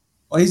interested?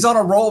 Well, he's on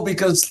a roll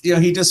because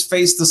he just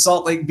faced the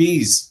Salt Lake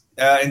Bees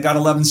and got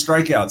 11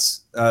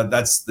 strikeouts.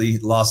 That's the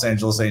Los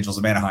Angeles Angels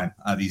of Anaheim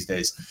these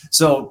days.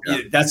 So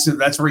that's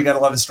where he got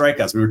 11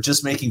 strikeouts. We were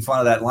just making fun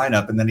of that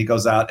lineup, and then he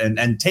goes out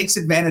and takes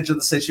advantage of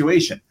the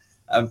situation.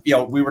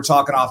 We were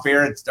talking off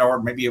air,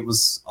 or maybe it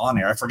was on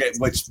air. I forget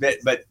which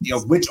bit, but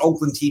which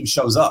Oakland team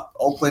shows up.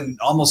 Oakland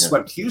almost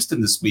swept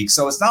Houston this week,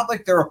 so it's not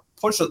like they're a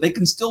pusher. They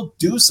can still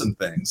do some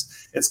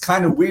things. It's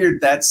kind of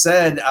weird. That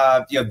said,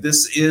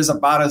 this is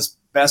about as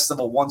best of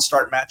a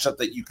 1-start matchup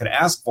that you could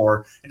ask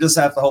for. You just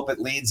have to hope it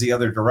leans the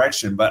other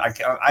direction. But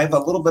I have a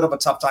little bit of a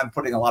tough time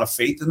putting a lot of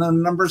faith in the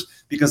numbers,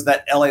 because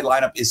that LA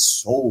lineup is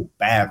so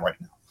bad right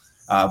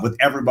now. With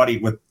everybody,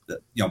 we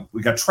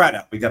got Trout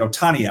out, we got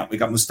Ohtani out, we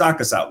got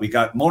Moustakas out, we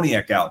got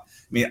Moniak out.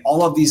 I mean,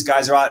 all of these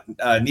guys are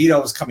out.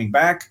 Nito is coming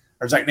back,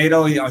 or Zach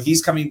Nato,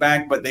 he's coming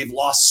back, but they've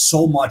lost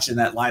so much in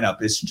that lineup.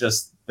 It's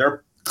just,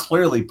 they're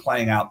clearly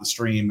playing out the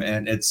stream,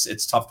 and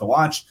it's tough to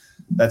watch.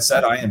 That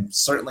said, I am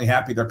certainly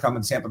happy they're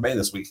coming to Tampa Bay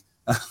this week.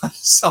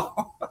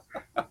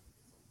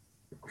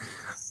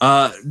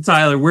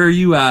 Tyler, where are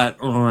you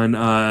at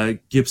on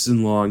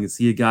Gibson Long? Is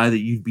he a guy that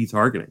you'd be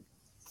targeting?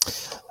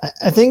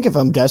 I think if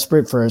I'm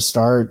desperate for a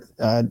start,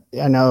 I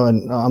know,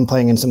 and I'm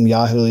playing in some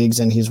Yahoo leagues,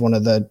 and he's one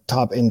of the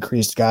top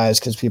increased guys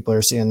because people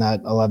are seeing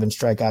that 11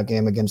 strikeout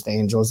game against the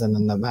Angels and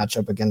then the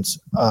matchup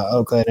against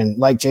Oakland. And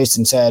like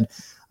Jason said,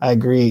 I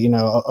agree.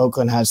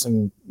 Oakland has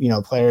some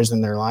players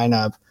in their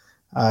lineup,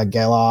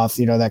 Geloff,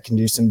 that can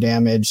do some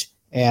damage.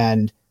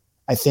 And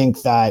I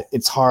think that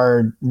it's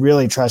hard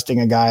really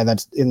trusting a guy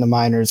that's in the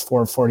minors,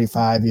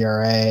 4.45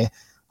 ERA.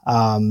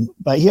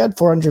 But he had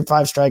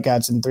 405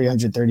 strikeouts in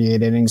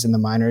 338 innings in the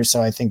minors.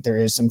 So I think there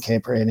is some K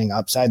per inning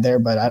upside there,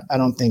 but I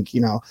don't think,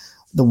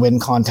 the win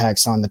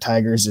context on the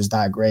Tigers is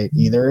that great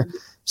either.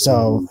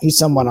 So he's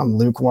someone I'm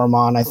lukewarm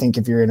on. I think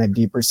if you're in a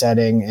deeper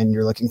setting and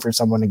you're looking for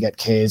someone to get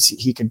Ks,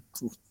 he could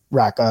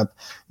rack up,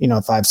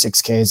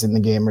 5-6 Ks in the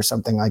game or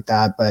something like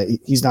that. But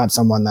he's not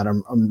someone that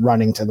I'm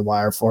running to the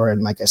wire for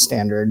in like a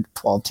standard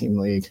 12-team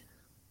league.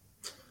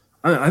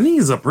 I think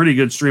it's a pretty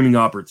good streaming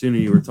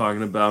opportunity. We're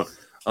talking about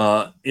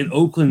an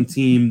Oakland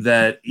team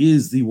that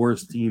is the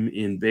worst team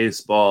in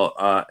baseball,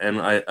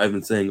 and I've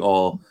been saying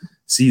all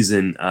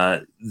season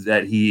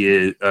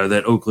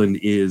that Oakland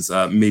is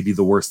maybe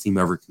the worst team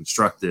ever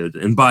constructed,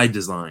 and by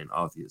design,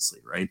 obviously,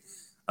 right?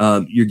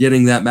 You're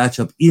getting that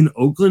matchup in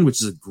Oakland,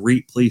 which is a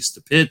great place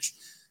to pitch.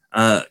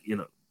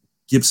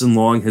 Gibson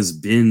Long has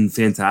been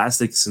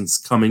fantastic since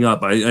coming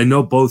up. I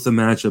know both the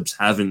matchups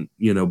haven't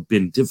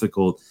been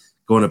difficult,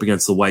 going up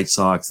against the White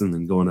Sox and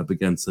then going up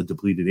against a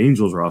depleted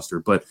Angels roster,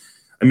 but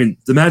I mean,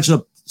 the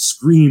matchup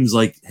screams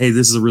like, hey,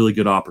 this is a really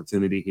good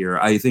opportunity here.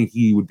 I think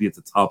he would be at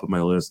the top of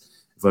my list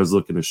if I was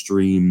looking to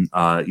stream,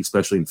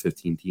 especially in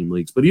 15-team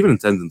leagues. But even in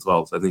 10s and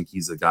 12s, I think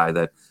he's a guy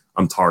that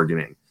I'm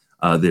targeting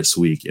this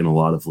week in a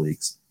lot of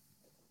leagues.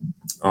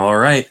 All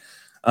right.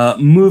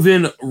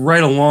 Moving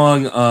right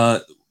along,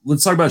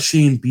 let's talk about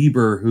Shane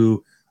Bieber,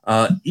 who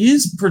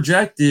is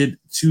projected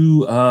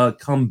to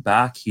come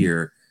back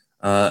here.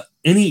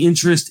 Any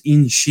interest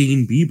in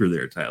Shane Bieber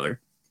there, Tyler?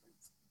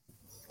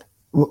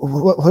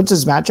 What's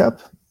his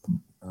matchup?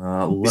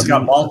 He's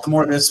got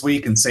Baltimore this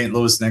week and St.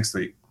 Louis next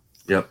week.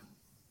 Yep.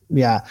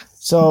 Yeah.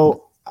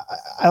 So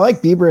I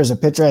like Bieber as a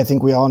pitcher. I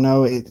think we all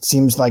know it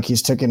seems like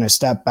he's taken a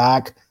step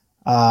back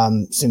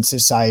since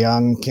his Cy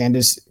Young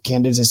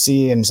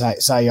candidacy and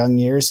Cy Young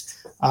years.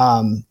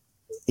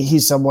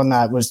 He's someone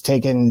that was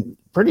taking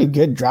pretty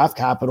good draft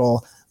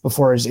capital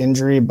before his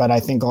injury, but I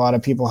think a lot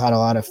of people had a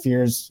lot of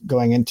fears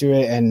going into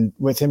it. And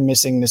with him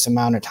missing this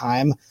amount of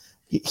time,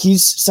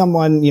 he's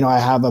someone, I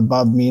have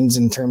above means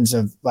in terms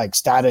of like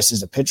status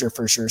as a pitcher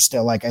for sure.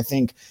 Still, like, I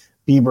think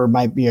Bieber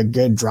might be a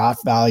good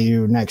draft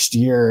value next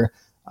year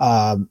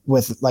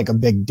with like a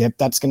big dip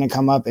that's going to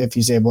come up if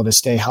he's able to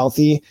stay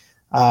healthy.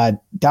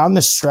 Down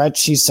the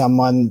stretch, he's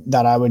someone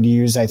that I would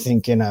use, I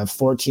think, in a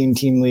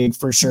 14-team league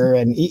for sure.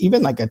 And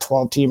even like a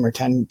 12-team or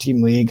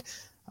 10-team league,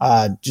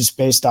 just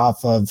based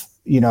off of,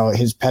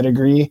 his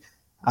pedigree.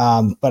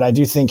 But I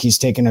do think he's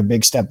taken a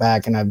big step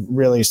back, and I've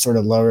really sort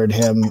of lowered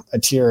him a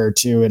tier or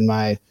two in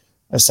my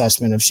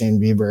assessment of Shane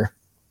Bieber.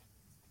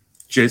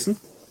 Jason?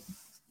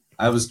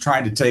 I was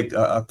trying to take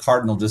a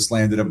cardinal just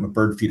landed up my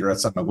bird feeder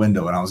outside my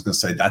window, and I was going to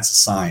say that's a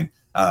sign.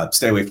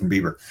 Stay away from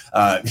Bieber.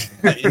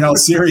 In all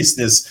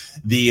seriousness,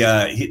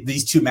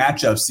 these two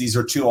matchups, these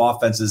are two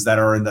offenses that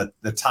are in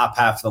the top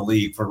half of the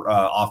league for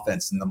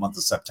offense in the month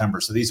of September.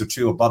 So these are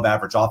two above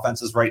average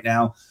offenses right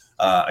now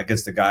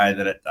against the guy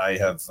that I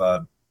have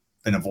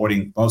been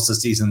avoiding most of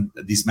the season.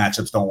 These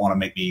matchups don't want to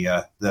make me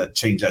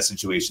change that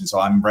situation. So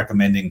I'm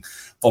recommending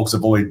folks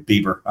avoid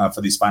Bieber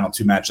for these final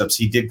two matchups.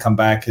 He did come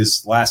back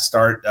his last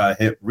start,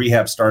 hit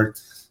rehab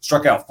start,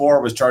 struck out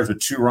 4, was charged with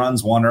 2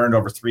 runs, 1 earned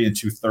over 3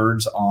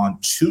 2/3 on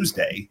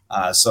Tuesday.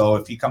 So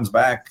if he comes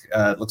back,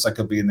 it looks like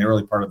he'll be in the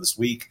early part of this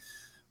week,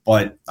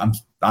 but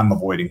I'm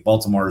avoiding.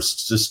 Baltimore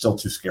is just still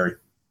too scary.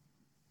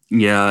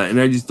 Yeah, and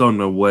I just don't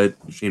know what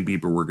Shane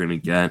Bieber we're going to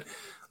get.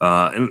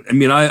 And I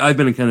mean, I've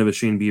been a kind of a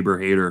Shane Bieber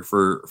hater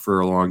for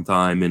a long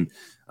time, and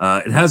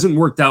it hasn't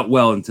worked out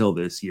well until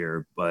this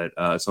year. But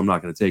so I'm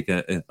not going to take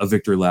a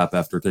victory lap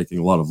after taking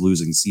a lot of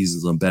losing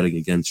seasons on betting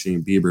against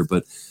Shane Bieber.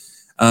 But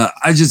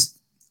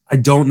I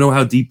don't know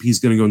how deep he's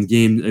going to go in the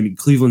game. I mean,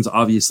 Cleveland's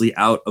obviously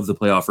out of the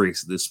playoff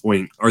race at this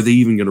point. Are they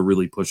even going to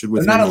really push it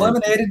with him? They're not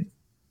eliminated.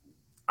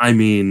 I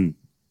mean,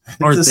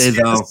 aren't they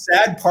though? The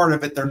sad part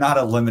of it, they're not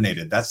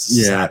eliminated. That's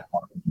the sad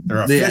part.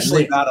 They're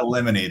officially not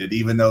eliminated,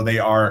 even though they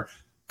are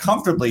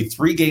comfortably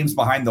 3 games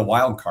behind the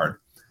wild card.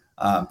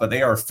 But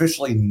they are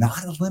officially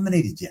not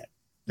eliminated yet.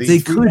 They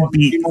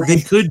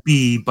could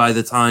be by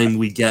the time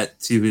we get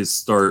to his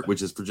start,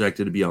 which is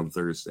projected to be on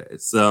Thursday.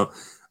 So,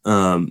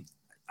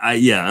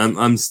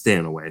 I'm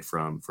staying away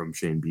from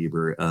Shane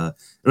Bieber, and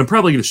I'm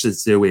probably going to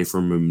stay away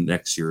from him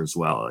next year as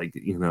well. Like,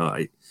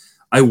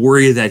 I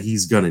worry that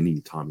he's going to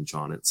need Tommy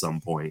John at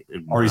some point,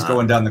 or he's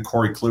going down the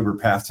Corey Kluber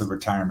path to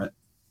retirement.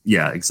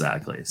 Yeah,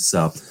 exactly.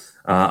 So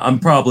I'm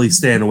probably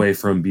staying away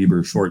from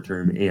Bieber short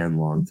term and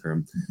long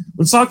term.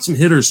 Let's talk some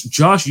hitters.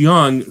 Josh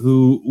Young,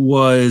 who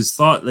was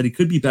thought that he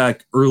could be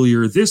back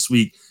earlier this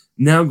week,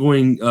 now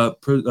going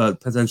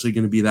potentially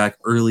going to be back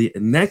early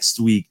next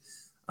week.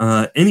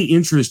 Any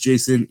interest,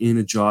 Jason, in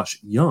a Josh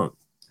Young?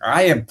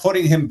 I am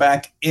putting him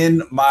back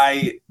in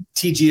my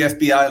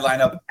TGFBI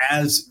lineup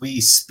as we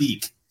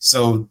speak.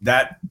 So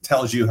that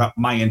tells you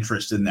my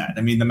interest in that.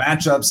 I mean, the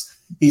matchups,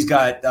 he's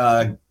got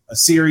a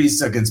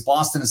series against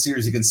Boston, a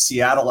series against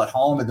Seattle at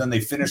home, and then they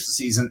finish the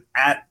season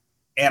at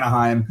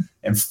Anaheim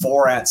and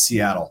 4 at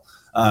Seattle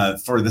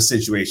for the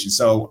situation.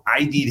 So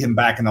I need him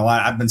back in the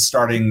line. I've been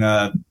starting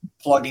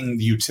plugging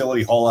the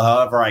utility hole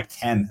however I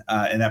can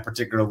in that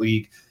particular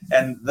league.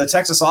 And the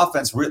Texas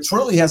offense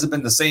truly hasn't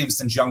been the same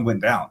since Young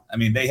went down. I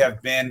mean, they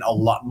have been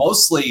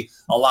mostly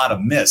a lot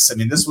of miss. I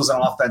mean, this was an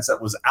offense that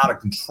was out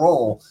of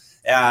control,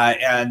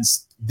 and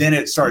then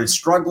it started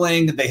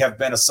struggling. They have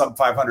been a sub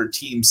 500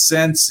 team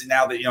since.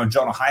 Now that,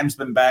 Jonah Heim's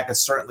been back, it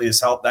certainly has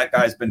helped. That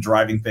guy's been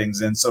driving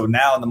things in. So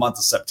now in the month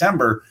of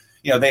September,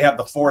 they have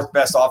the 4th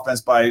best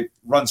offense by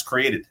runs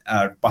created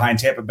behind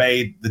Tampa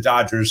Bay, the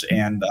Dodgers,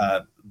 and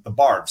the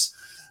Barbs.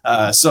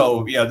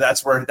 So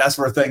that's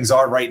where things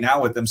are right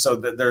now with them. So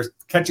they're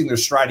catching their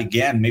stride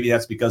again. Maybe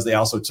that's because they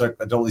also took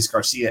Adolis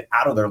Garcia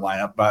out of their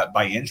lineup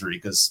by injury,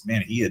 because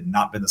man, he had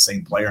not been the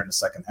same player in the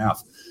second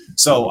half.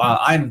 So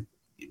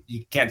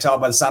you can't tell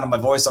by the sound of my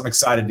voice, I'm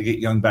excited to get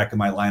Young back in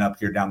my lineup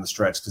here down the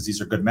stretch, because these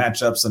are good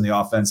matchups and the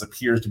offense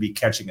appears to be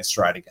catching its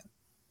stride again.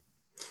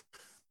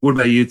 What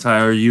about you,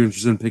 Ty? Are you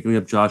interested in picking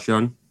up Josh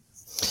Young?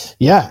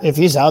 Yeah, if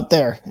he's out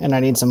there and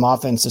I need some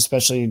offense,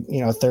 especially,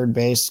 third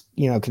base,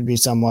 could be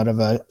somewhat of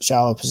a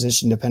shallow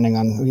position depending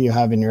on who you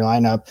have in your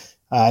lineup.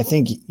 I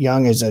think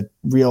Young is a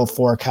real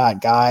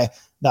 4-cat guy.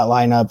 That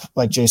lineup,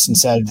 like Jason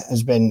said,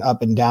 has been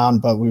up and down,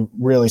 but we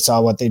really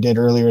saw what they did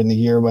earlier in the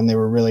year when they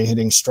were really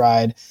hitting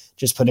stride,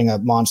 just putting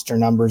up monster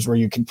numbers where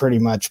you could pretty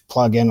much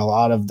plug in a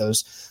lot of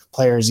those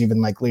players,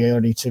 even like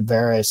Leody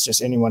Taveras,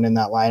 just anyone in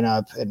that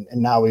lineup. And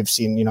now we've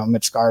seen,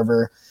 Mitch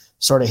Garver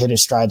sort of hit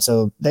his stride.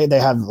 So they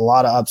have a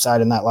lot of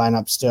upside in that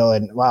lineup still.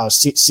 And wow,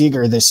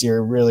 Seager this year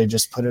really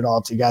just put it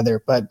all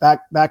together. But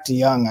back to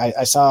Young,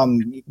 I saw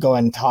him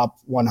going top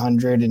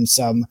 100 in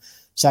some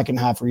second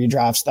half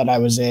redrafts that I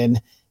was in.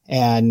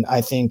 And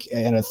I think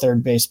in a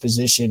third base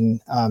position,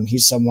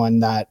 he's someone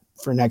that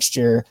for next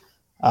year,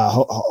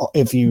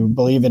 if you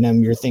believe in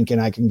him, you're thinking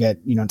I can get,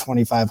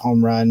 25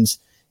 home runs,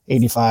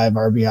 85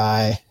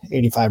 RBI,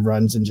 85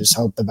 runs, and just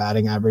hope the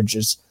batting average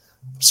is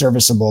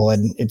serviceable.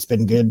 And it's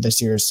been good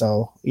this year.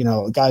 So,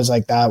 guys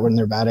like that, when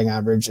their batting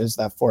average is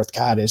that fourth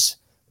cat is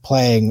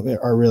playing,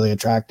 are really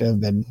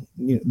attractive, and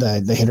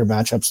the hitter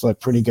matchups look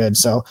pretty good.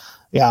 So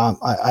yeah,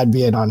 I'd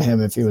be in on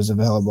him if he was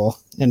available.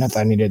 And if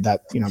I needed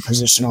that,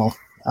 positional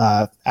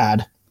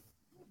ad.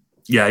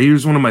 Yeah, he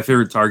was one of my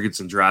favorite targets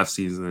in draft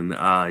season.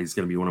 He's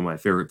going to be one of my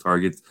favorite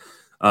targets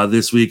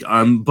this week.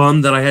 I'm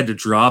bummed that I had to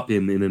drop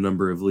him in a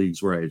number of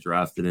leagues where I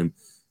drafted him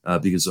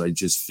because I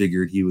just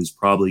figured he was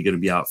probably going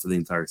to be out for the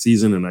entire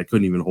season, and I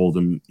couldn't even hold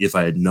him if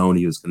I had known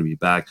he was going to be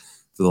back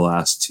for the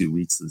last 2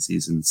 weeks of the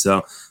season.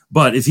 So,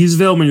 but if he's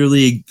available in your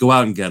league, go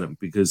out and get him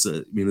because,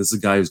 this is a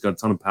guy who's got a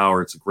ton of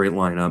power. It's a great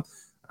lineup,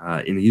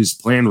 and he was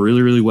playing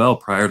really, really well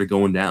prior to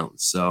going down.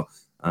 So,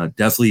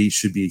 definitely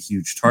should be a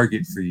huge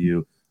target for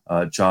you,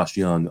 Josh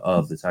Young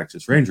of the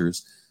Texas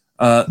Rangers.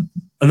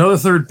 Another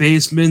third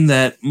baseman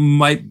that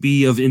might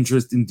be of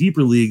interest in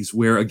deeper leagues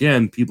where,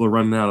 again, people are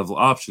running out of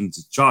options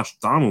is Josh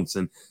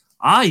Donaldson.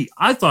 I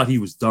thought he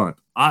was done.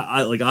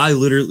 I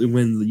literally,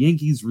 when the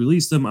Yankees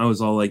released him, I was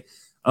all like,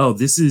 oh,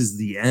 this is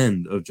the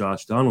end of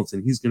Josh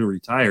Donaldson. He's going to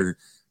retire.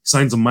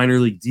 Signs a minor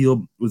league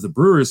deal with the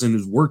Brewers and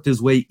has worked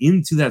his way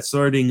into that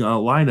starting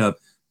lineup.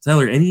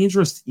 Tyler, any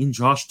interest in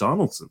Josh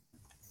Donaldson?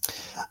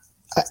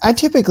 I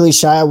typically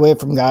shy away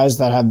from guys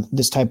that have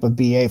this type of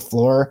BA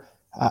floor.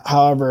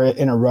 However,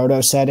 in a roto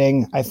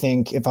setting, I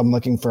think if I'm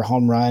looking for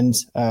home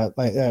runs,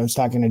 like I was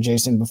talking to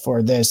Jason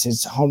before this,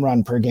 his home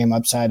run per game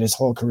upside his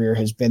whole career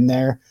has been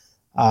there.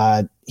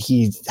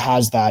 He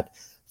has that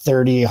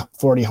 30,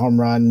 40 home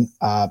run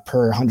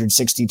per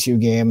 162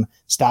 game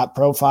stat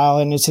profile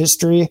in his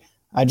history.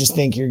 I just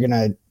think you're going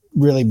to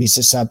really be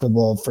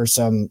susceptible for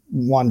some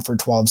 1 for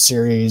 12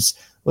 series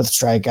with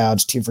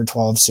strikeouts, 2 for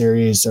 12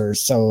 series or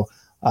so.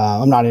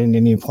 I'm not in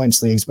any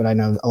points leagues, but I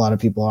know a lot of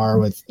people are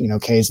with,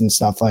 Ks and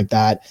stuff like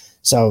that.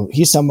 So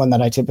he's someone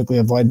that I typically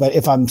avoid. But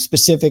if I'm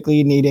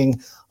specifically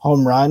needing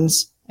home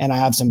runs and I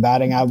have some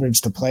batting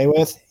average to play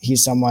with,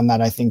 he's someone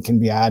that I think can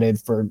be added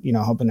for,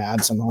 hoping to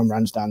add some home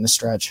runs down the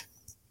stretch.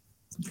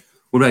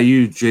 What about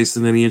you,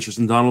 Jason? Any interest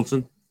in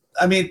Donaldson?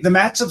 I mean, the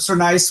matchups are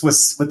nice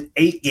with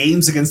 8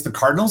 games against the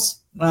Cardinals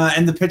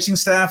and the pitching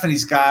staff, and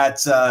he's got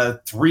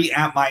 3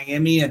 at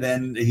Miami, and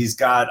then he's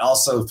got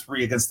also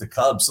 3 against the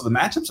Cubs. So the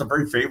matchups are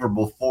very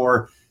favorable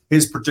for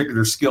his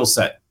particular skill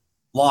set.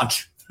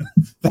 Launch.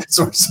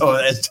 So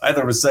as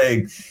Tyler was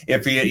saying,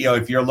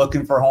 if you're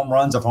looking for home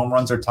runs, if home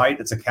runs are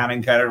tight, it's a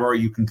counting category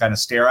you can kind of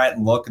stare at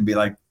and look and be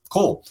like,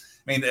 cool.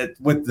 I mean,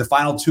 with the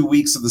final 2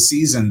 weeks of the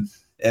season,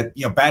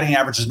 batting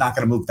average is not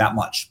going to move that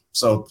much.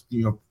 So,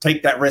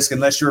 take that risk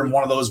unless you're in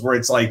one of those where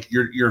it's like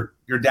you're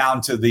down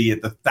to the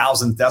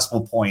 1,000th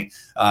decimal point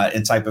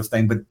and type of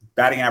thing. But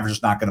batting average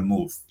is not going to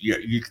move.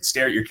 You can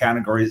stare at your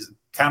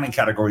counting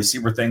categories, see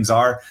where things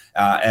are.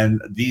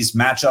 And these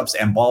matchups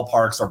and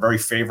ballparks are very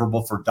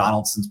favorable for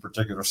Donaldson's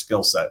particular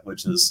skill set,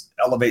 which is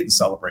elevate and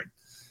celebrate.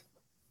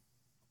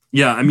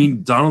 Yeah, I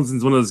mean,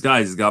 Donaldson's one of those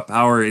guys. He's got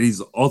power, and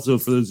he's also,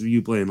 for those of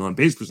you playing on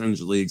base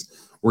percentage leagues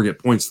or get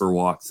points for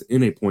walks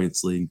in a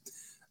points league,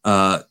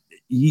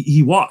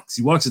 he walks.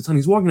 He walks a ton.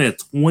 He's walking at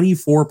a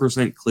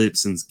 24% clip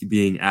since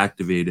being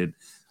activated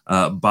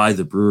by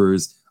the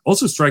Brewers.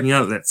 Also striking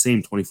out at that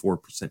same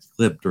 24%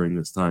 clip during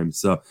this time.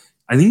 So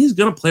I think he's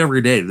going to play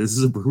every day. This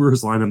is a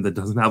Brewers lineup that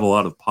doesn't have a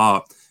lot of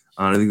pop.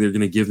 I think they're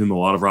going to give him a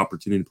lot of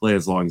opportunity to play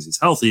as long as he's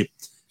healthy.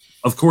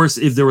 Of course,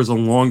 if there was a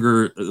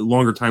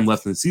longer time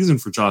left in the season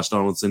for Josh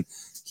Donaldson,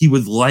 he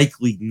would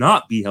likely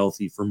not be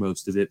healthy for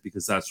most of it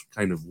because that's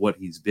kind of what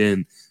he's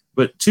been.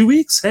 But 2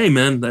 weeks, hey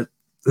man,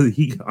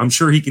 I'm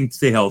sure he can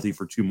stay healthy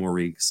for 2 more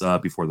weeks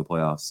before the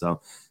playoffs. So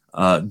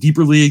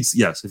deeper leagues,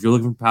 yes, if you're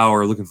looking for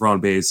power, looking for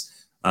on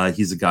base,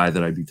 he's a guy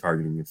that I'd be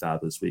targeting in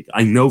FAAB this week.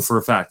 I know for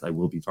a fact I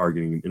will be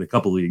targeting him in a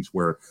couple leagues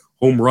where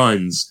home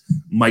runs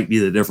might be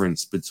the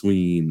difference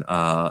between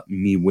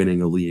me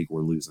winning a league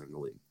or losing a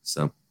league.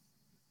 So.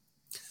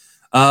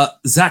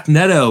 Zach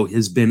Neto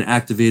has been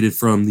activated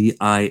from the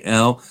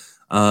IL.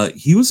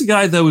 He was a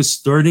guy that was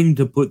starting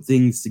to put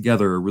things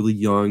together, a really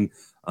young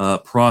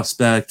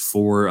prospect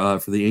for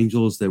the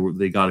Angels.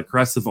 They got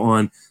aggressive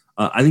on.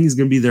 I think he's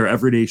going to be their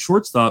everyday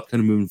shortstop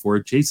kind of moving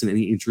forward. Jason,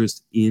 any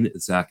interest in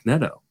Zach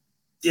Neto?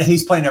 Yeah,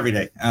 he's playing every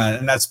day,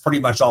 and that's pretty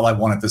much all I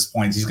want at this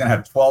point. He's going to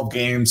have 12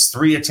 games,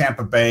 3 at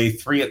Tampa Bay,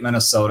 3 at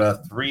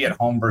Minnesota, 3 at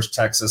home versus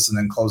Texas, and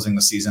then closing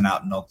the season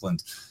out in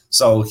Oakland.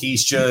 So he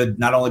should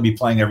not only be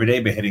playing every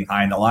day, but hitting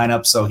high in the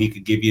lineup, so he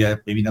could give you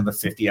maybe another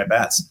 50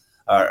 at-bats,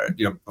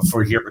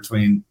 before here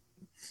between –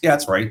 yeah,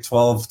 that's right.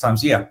 12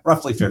 times,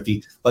 roughly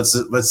 50.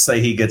 Let's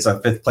say he gets a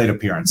 5th plate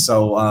appearance.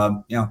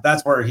 So,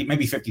 that's where he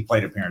maybe 50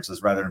 plate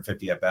appearances rather than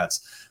 50 at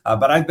bats.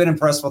 But I've been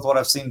impressed with what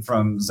I've seen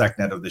from Zach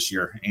Neto this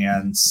year.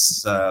 And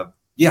so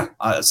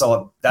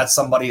that's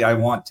somebody I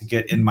want to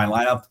get in my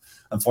lineup.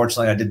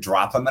 Unfortunately, I did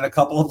drop him in a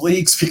couple of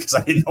leagues because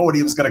I didn't know when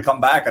he was going to come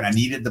back and I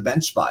needed the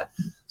bench spot.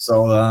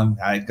 So I'm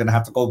going to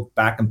have to go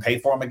back and pay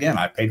for him again.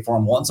 I paid for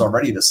him once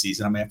already this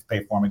season. I'm going to have to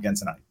pay for him again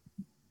tonight.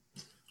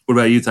 What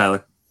about you,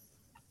 Tyler?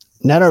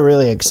 Neto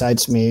really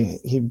excites me.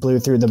 He blew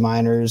through the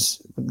minors,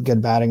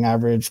 good batting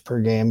average per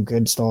game,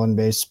 good stolen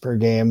base per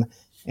game.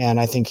 And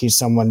I think he's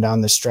someone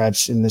down the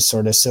stretch in this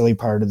sort of silly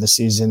part of the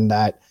season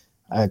that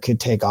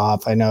could take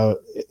off. I know,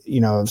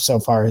 so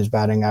far his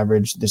batting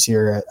average this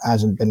year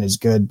hasn't been as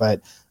good, but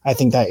I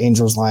think that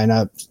Angels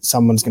lineup,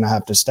 someone's going to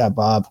have to step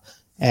up.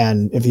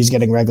 And if he's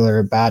getting regular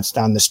at bats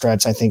down the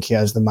stretch, I think he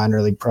has the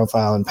minor league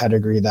profile and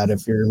pedigree that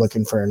if you're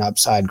looking for an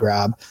upside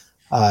grab,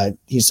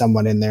 he's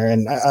someone in there.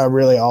 And I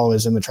really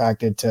always am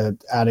attracted to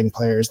adding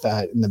players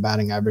that in the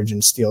batting average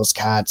and steals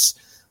cats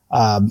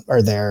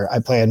are there. I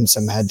play in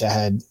some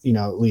head-to-head,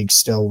 leagues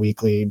still,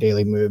 weekly,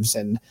 daily moves,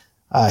 and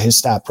his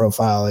stat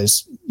profile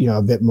is,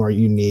 a bit more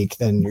unique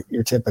than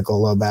your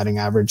typical low batting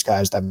average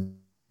guys that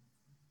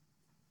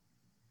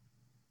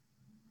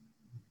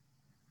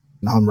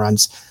home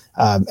runs.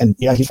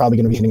 He's probably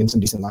going to be hitting in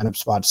some decent lineup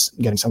spots,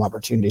 getting some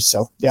opportunities.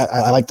 So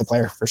I like the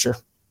player for sure.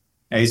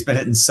 Yeah, he's been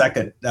hitting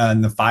second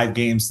in the 5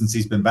 games since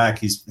he's been back.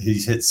 He's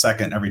hit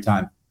second every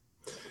time.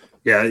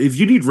 Yeah, if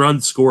you need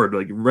runs scored,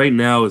 like right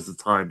now is the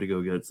time to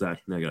go get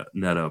Zach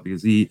Neto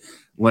because he,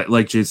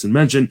 like Jason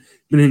mentioned,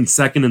 been in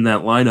second in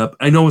that lineup.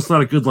 I know it's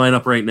not a good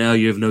lineup right now.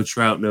 You have no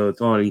Trout, no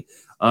Ohtani.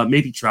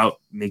 Maybe Trout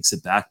makes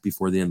it back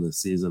before the end of the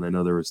season. I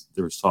know there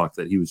was talk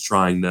that he was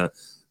trying to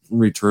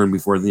return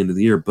before the end of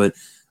the year, but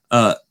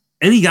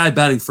any guy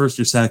batting first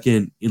or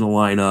second in a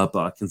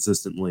lineup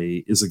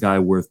consistently is a guy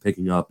worth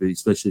picking up,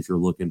 especially if you're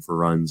looking for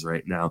runs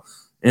right now.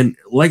 And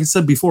like I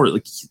said before,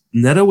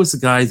 Neto was a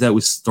guy that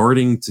was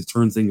starting to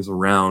turn things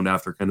around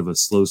after kind of a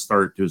slow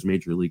start to his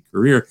major league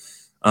career.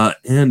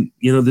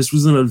 This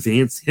was an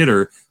advanced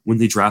hitter when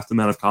they drafted him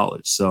out of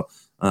college. So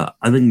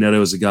I think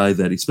Neto is a guy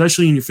that,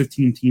 especially in your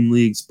 15-team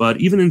leagues, but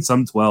even in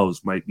some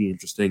 12s, might be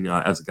interesting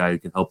as a guy who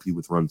can help you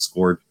with runs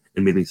scored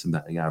and maybe some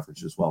batting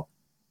average as well.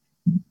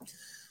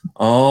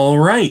 All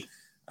right.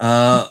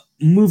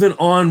 Moving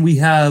on, we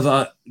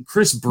have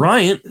Chris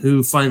Bryant,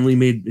 who finally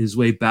made his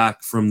way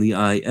back from the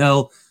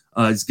IL.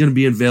 He's going to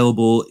be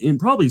available in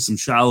probably some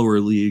shallower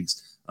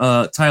leagues.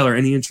 Tyler,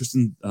 any interest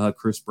in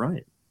Chris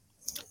Bryant?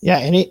 Yeah,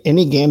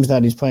 any games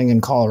that he's playing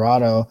in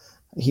Colorado,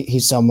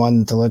 he's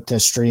someone to look to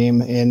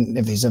stream in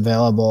if he's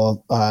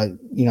available.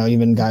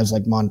 Even guys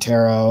like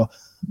Montero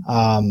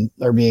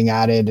are being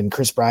added, and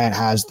Chris Bryant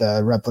has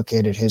the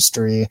replicated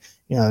history,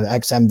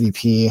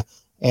 ex-MVP.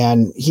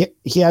 And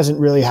he hasn't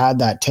really had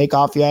that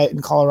takeoff yet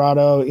in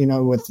Colorado,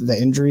 with the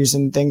injuries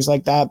and things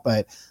like that.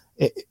 But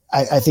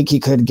I think he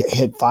could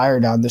hit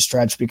fire down the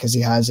stretch because he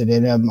has it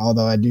in him,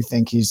 although I do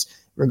think he's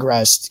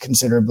regressed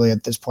considerably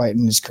at this point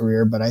in his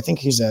career. But I think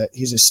he's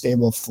a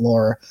stable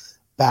floor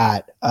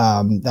bat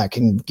that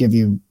can give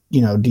you,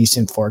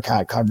 decent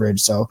 4-cat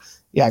coverage. So,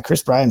 yeah,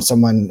 Chris Bryant,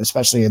 someone,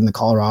 especially in the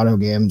Colorado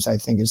games, I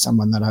think is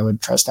someone that I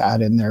would trust to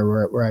add in there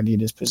where I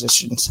need his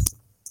positions.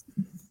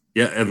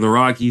 Yeah, and the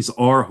Rockies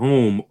are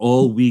home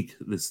all week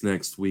this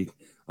next week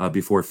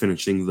before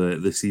finishing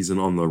the season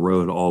on the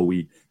road all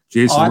week.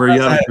 Jason, where are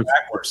you at?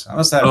 Backwards. I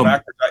must have it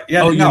backwards.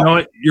 Yeah, you know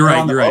what? You're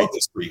right. You're right.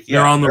 This week.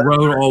 They're on the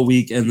road all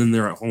week, and then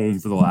they're at home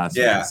for the last.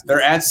 Yeah, they're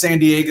at San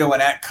Diego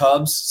and at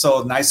Cubs,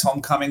 so nice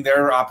homecoming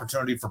there.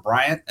 Opportunity for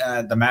Bryant.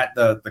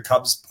 The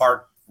Cubs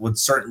part would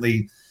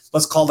certainly,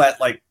 let's call that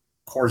like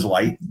Coors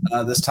Light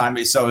this time.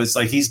 So it's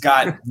like he's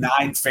got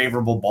 9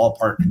 favorable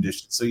ballpark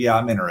conditions. So yeah,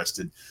 I'm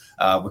interested.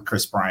 With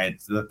Chris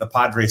Bryant, the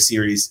Padres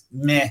series,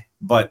 meh,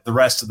 but the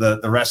rest of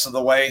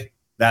the way,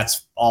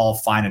 that's all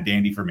fine and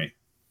dandy for me.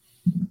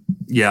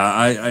 Yeah,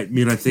 I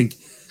mean, I think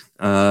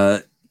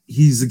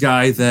he's a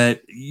guy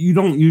that you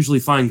don't usually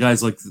find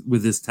guys like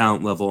with his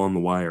talent level on the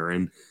wire,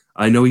 and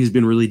I know he's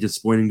been really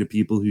disappointing to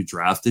people who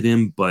drafted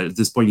him, but at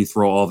this point, you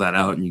throw all that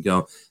out and you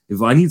go,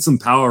 if I need some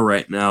power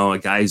right now, a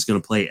guy who's going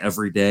to play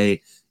every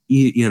day,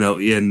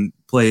 and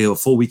play a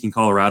full week in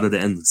Colorado to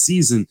end the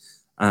season.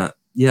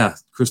 Yeah,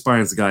 Chris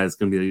Bryant's the guy that's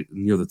going to be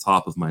near the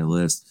top of my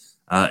list.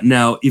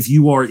 Now, if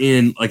you are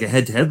in like a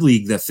head-to-head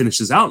league that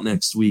finishes out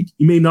next week,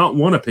 you may not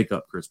want to pick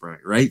up Chris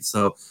Bryant, right?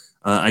 So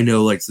I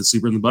know like the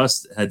Super and the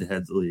Bust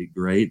head-to-head league,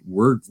 right?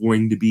 We're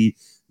going to be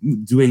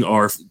doing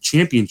our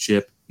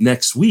championship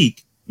next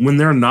week when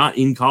they're not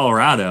in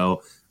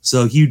Colorado.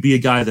 So he'd be a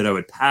guy that I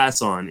would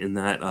pass on in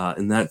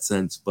that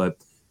sense. But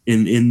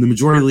in the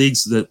majority of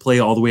leagues that play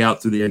all the way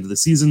out through the end of the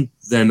season,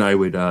 then I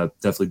would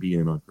definitely be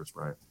in on Chris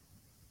Bryant.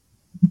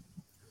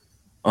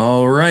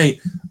 All right.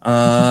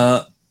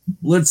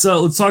 Let's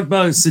talk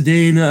about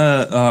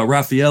Ceddanne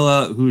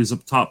Rafaela, who is a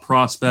top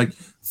prospect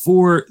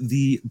for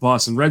the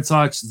Boston Red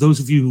Sox. Those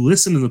of you who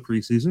listened in the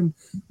preseason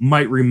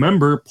might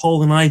remember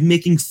Paul and I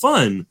making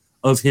fun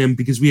of him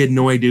because we had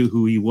no idea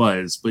who he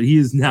was, but he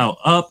is now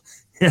up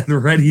and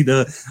ready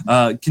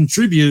to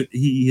contribute.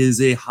 He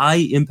is a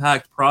high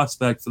impact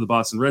prospect for the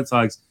Boston Red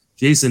Sox.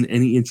 Jason,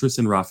 any interest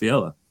in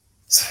Rafaela?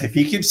 If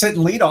he keeps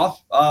hitting leadoff,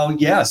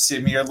 yes. I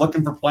mean, you're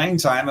looking for playing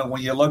time, and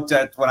when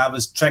I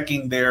was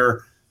checking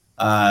their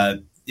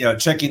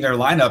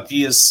lineup,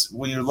 he is,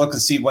 when you look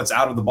and see what's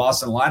out of the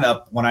Boston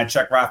lineup, when I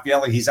check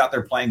Rafaela, he's out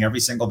there playing every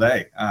single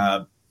day.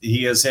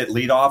 He has hit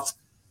leadoff.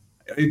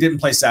 He didn't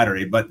play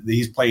Saturday, but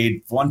he's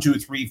played 1, 2,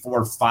 3,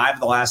 4, 5 of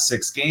the last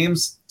 6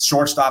 games,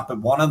 shortstop at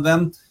one of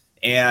them,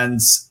 and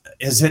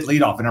has hit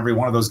leadoff in every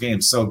one of those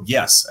games. So,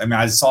 yes, I mean,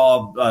 I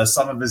saw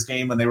some of his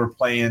game when they were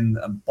playing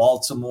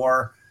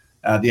Baltimore.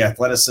 The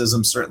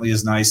athleticism certainly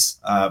is nice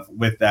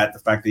with that, the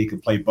fact that he can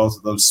play both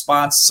of those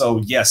spots. So,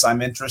 yes,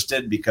 I'm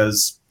interested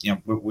because,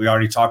 we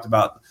already talked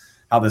about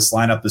how this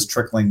lineup is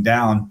trickling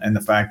down and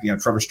the fact,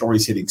 Trevor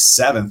Story's hitting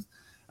 7th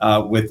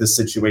with this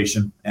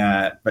situation.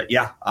 But,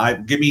 yeah,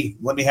 let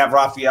me have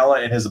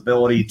Rafaela and his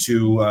ability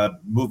to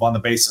move on the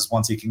bases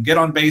once he can get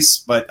on base.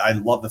 But I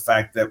love the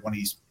fact that when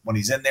he's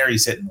in there,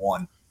 he's hitting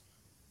 1.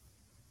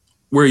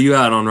 Where are you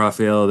at on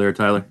Rafaela there,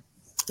 Tyler?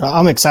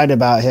 I'm excited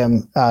about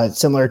him.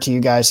 Similar to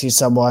you guys, he's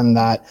someone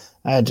that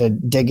I had to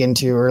dig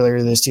into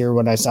earlier this year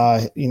when I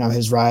saw,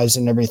 his rise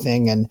and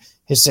everything, and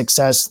his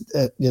success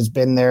has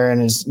been there,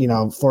 and his,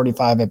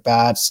 45 at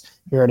bats.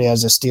 He already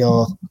has a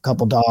steal, a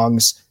couple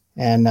dogs,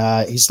 and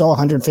he stole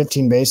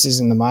 115 bases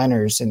in the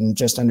minors and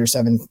just under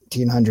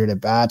 1,700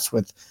 at bats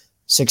with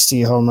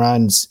 60 home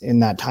runs in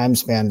that time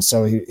span.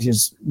 So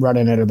he's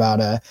running at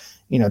about a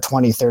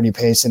 20, 30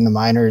 pace in the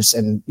minors,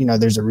 and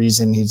there's a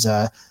reason he's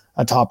a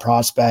top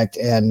prospect.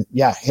 And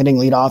yeah, hitting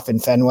leadoff in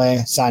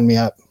Fenway, sign me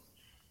up.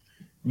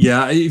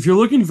 Yeah, if you're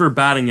looking for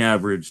batting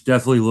average,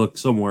 definitely look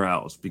somewhere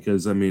else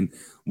because, I mean,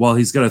 while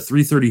he's got a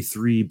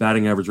 333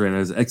 batting average right now,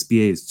 his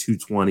XBA is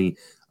 220.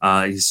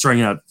 He's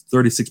striking out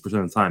 36% of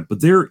the time.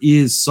 But there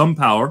is some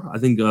power, I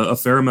think a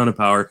fair amount of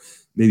power,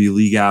 maybe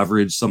league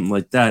average, something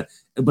like that,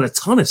 but a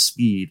ton of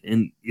speed.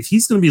 And if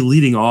he's going to be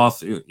leading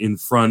off in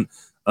front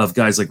of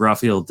guys like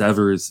Rafael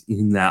Devers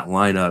in that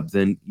lineup,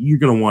 then you're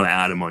going to want to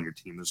add him on your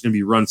team. There's going to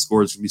be run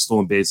scores, there's going to be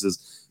stolen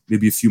bases,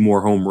 maybe a few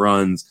more home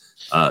runs.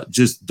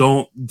 Just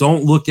don't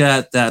look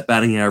at that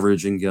batting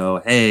average and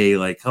go, hey,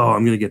 I'm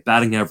going to get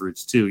batting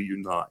average too. You're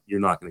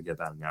not going to get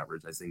batting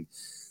average, I think.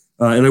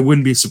 And I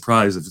wouldn't be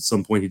surprised if at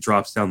some point he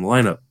drops down the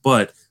lineup.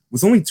 But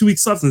with only 2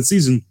 weeks left in the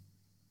season,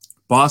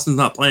 Boston's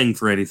not playing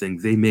for anything.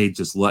 They may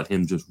just let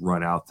him just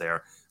run out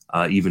there,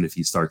 even if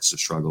he starts to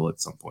struggle at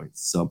some point.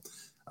 So,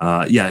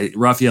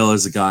 Rafael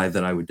is a guy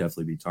that I would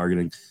definitely be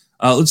targeting.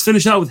 Let's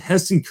finish out with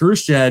Heston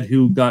Kjerstad,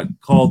 who got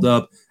called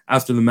up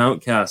after the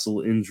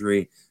Mountcastle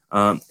injury.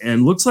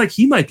 And looks like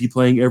he might be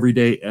playing every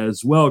day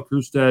as well.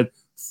 Kjerstad,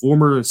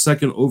 former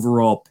 2nd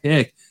overall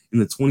pick in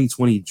the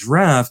 2020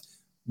 draft.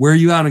 Where are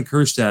you at in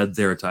Kjerstad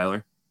there,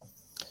 Tyler?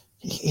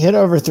 He hit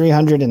over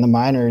 300 in the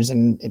minors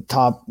and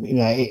top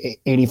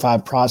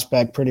 85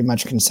 prospect, pretty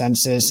much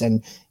consensus,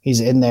 and he's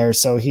in there.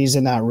 So he's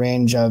in that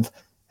range of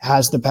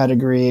has the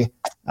pedigree,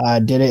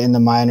 did it in the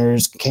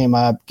minors, came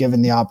up,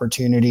 given the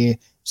opportunity.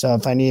 So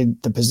if I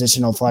need the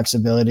positional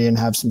flexibility and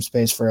have some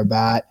space for a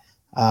bat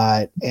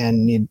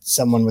and need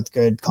someone with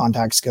good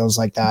contact skills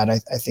like that, I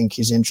think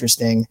he's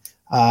interesting.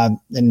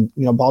 And,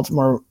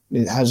 Baltimore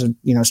has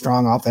a,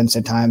 strong offense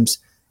at times.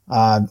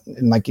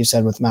 And like you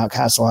said, with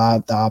Mountcastle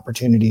out, the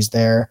opportunities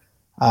there.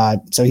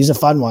 So he's a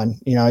fun one.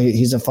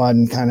 He's a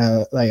fun kind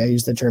of, I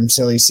use the term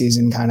silly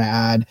season kind of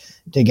ad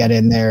to get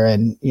in there.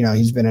 And,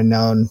 he's been a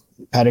known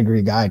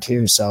pedigree guy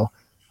too. So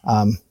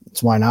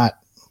it's why not?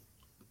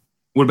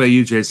 What about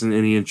you, Jason?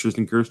 Any interest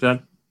in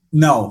Kjerstad?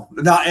 No,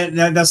 and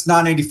that's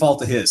not any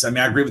fault of his. I mean,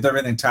 I agree with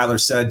everything Tyler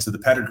said to the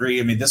pedigree.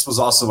 I mean, this was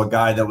also a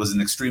guy that was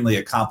an extremely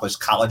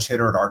accomplished college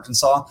hitter at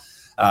Arkansas.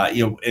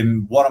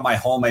 In one of my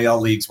home AL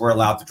leagues, we're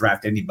allowed to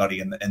draft anybody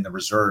in the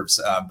reserves.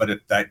 But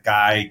if that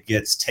guy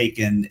gets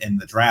taken in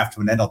the draft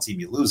to an NL team,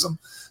 you lose him.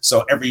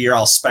 So every year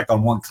I'll spec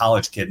on one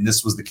college kid. And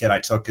this was the kid I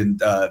took in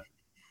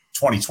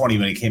 2020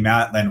 when he came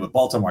out and landed with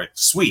Baltimore.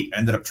 Sweet.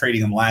 Ended up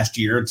trading him last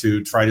year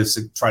to try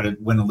to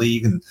win the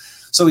league. And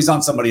so he's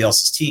on somebody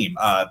else's team.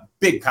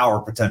 Big power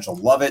potential.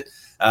 Love it.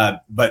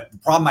 But the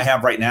problem I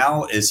have right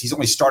now is he's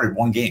only started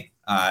one game.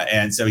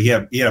 And so he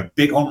had a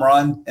big home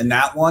run in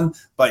that one,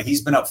 but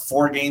he's been up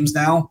 4 games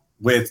now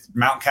with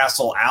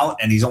Mountcastle out,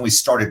 and he's only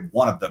started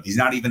one of them. He's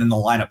not even in the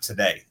lineup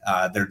today.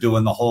 They're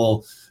doing the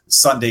whole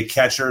Sunday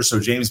catcher. So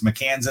James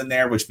McCann's in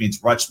there, which means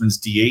Rutschman's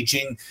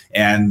DHing,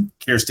 and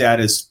Kjerstad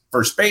is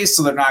first base.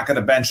 So they're not going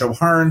to bench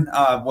O'Hearn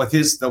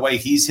with the way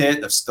he's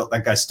hit.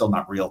 That guy's still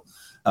not real.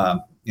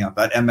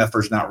 That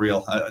MFer's not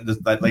real.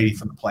 That lady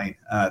from the plane,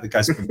 the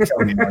guy's been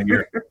killing me all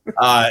year.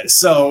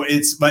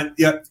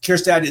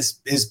 Kierstad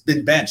has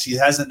been benched. He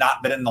hasn't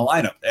not been in the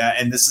lineup,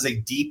 and this is a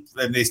deep.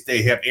 And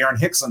they have Aaron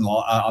Hicks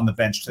on the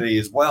bench today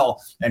as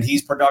well, and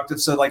he's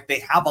productive. So they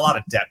have a lot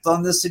of depth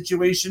on this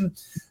situation,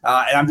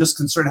 and I'm just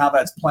concerned how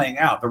that's playing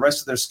out. The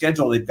rest of their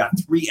schedule, they've got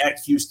 3 at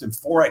Houston,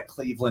 4 at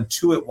Cleveland,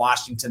 2 at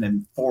Washington,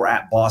 and 4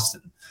 at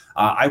Boston.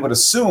 I would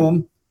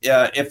assume.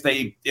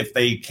 If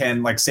they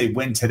can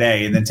win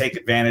today and then take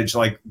advantage,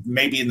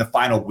 maybe in the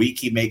final week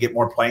he may get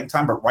more playing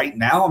time. But right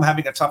now I'm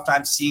having a tough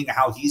time seeing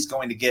how he's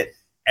going to get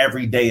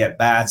every day at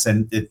bats.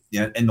 And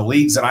in the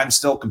leagues that I'm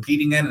still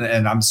competing in,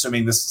 and I'm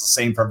assuming this is the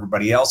same for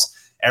everybody else,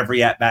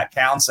 every at bat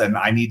counts. And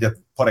I need to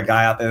put a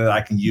guy out there that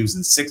I can use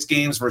in 6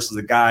 games versus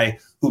a guy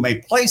who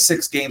may play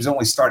 6 games and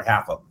only start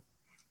half of them.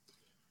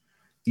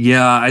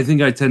 Yeah, I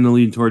think I tend to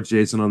lean towards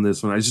Jason on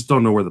this one. I just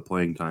don't know where the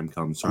playing time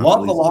comes from.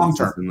 Love the long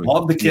term.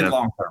 Love the kid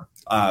long term.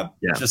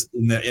 Just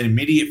in the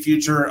immediate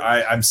future,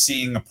 I'm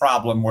seeing a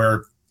problem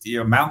where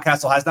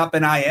Mountcastle has not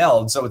been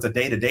IL'd, so it's a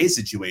day-to-day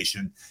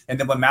situation. And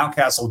then when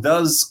Mountcastle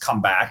does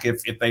come back,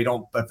 if they're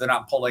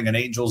not pulling an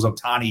Angels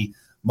Ohtani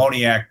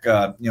Moniak,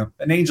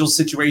 an Angels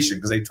situation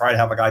because they try to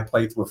have a guy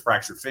play through a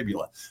fractured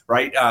fibula,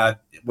 right?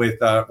 With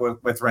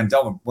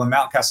Rendell, when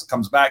Mountcastle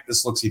comes back,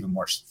 this looks even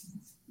worse.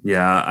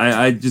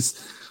 Yeah,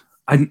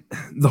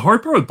 the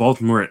hard part with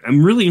Baltimore,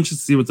 I'm really interested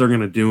to see what they're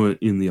going to do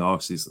in the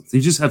offseason. They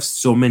just have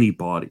so many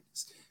bodies.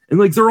 And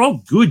they're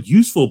all good,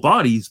 useful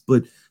bodies,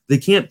 but they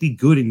can't be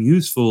good and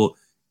useful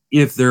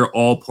if they're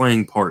all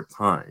playing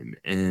part-time.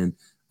 And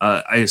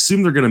I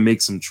assume they're going to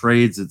make some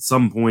trades at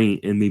some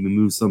point and maybe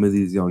move some of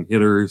these young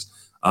hitters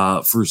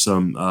for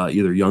some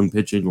either young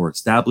pitching or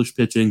established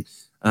pitching.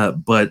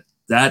 But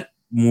that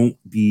won't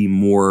be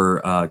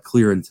more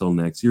clear until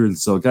next year. And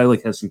so a guy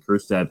like Heston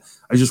Kjerstad,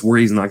 I just worry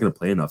he's not going to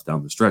play enough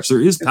down the stretch.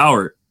 There is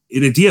power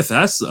in a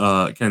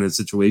DFS kind of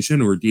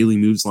situation or daily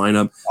moves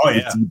lineup.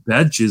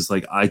 Bench is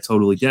I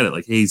totally get it.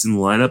 Hey, he's in the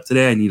lineup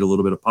today. I need a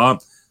little bit of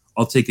pop.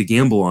 I'll take a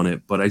gamble on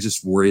it, but I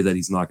just worry that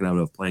he's not going to have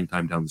enough playing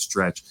time down the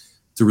stretch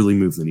to really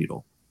move the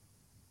needle.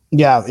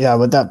 Yeah.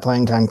 With that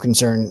playing time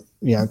concern,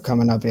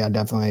 coming up,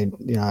 definitely,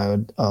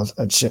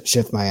 I'd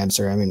shift my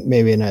answer. I mean,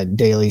 maybe in a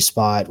daily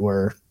spot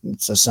where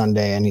it's a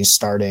Sunday and he's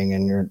starting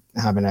and you're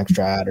having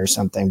extra ad or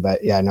something. But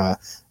I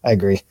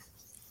agree.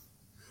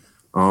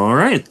 All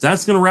right.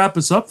 That's going to wrap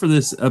us up for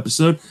this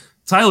episode.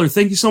 Tyler,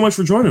 thank you so much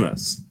for joining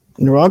us.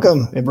 You're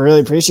welcome. I really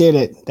appreciate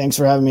it. Thanks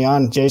for having me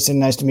on. Jason,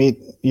 nice to meet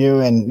you.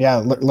 And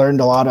learned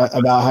a lot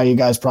about how you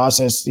guys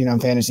process,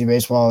 fantasy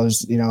baseball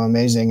is,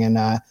 amazing. And,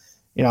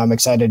 I'm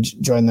excited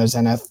to join those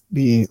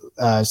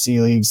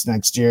NFBC leagues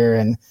next year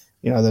and,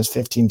 those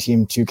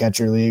 15-team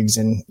 2-catcher leagues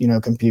and,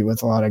 compete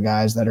with a lot of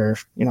guys that are,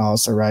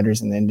 also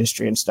writers in the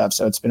industry and stuff.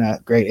 So it's been a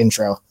great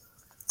intro.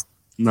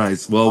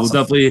 Nice. Well, awesome.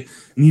 We'll definitely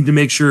need to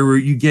make sure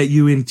you get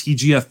you in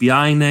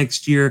TGFBI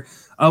next year.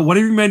 Why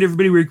don't you remind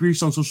everybody where you can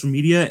reach on social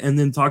media and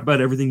then talk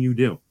about everything you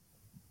do?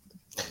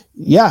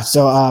 Yeah.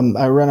 So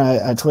I run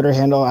a Twitter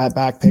handle at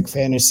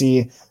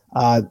BackpickFantasy.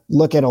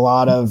 Look at a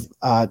lot of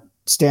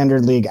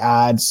standard league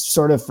ads,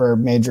 sort of for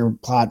major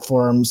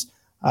platforms,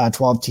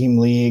 12-team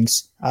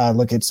leagues,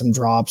 look at some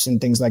drops and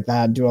things like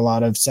that, do a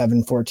lot of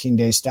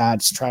 14-day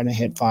stats, trying to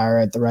hit fire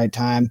at the right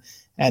time.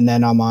 And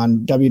then I'm on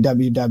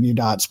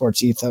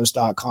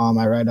www.sportsethos.com.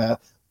 I write a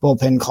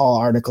bullpen call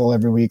article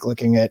every week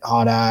looking at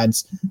hot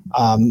ads,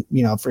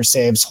 for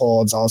saves,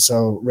 holds,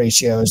 also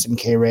ratios and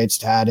K rates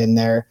to add in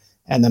there.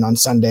 And then on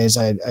Sundays,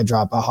 I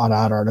drop a hot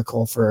ad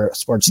article for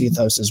Sports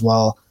Ethos as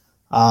well.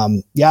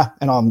 And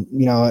I'm,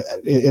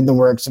 in the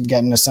works of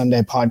getting a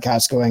Sunday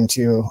podcast going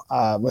too,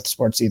 with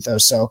Sports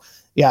Ethos. So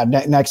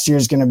next year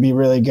is going to be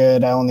really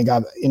good. I only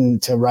got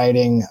into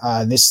writing,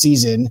 this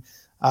season,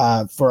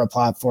 for a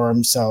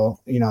platform. So,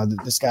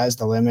 the sky's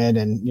the limit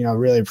and,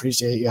 really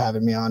appreciate you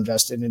having me on,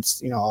 Justin.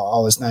 It's,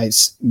 always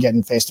nice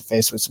getting face to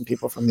face with some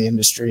people from the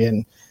industry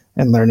and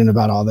learning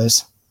about all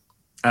this.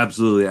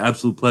 Absolutely.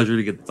 Absolute pleasure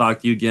to get to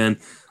talk to you again.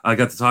 I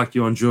got to talk to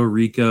you on Joe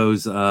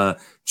Rico's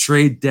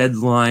trade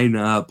deadline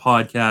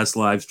podcast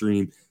live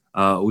stream,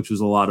 which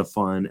was a lot of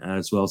fun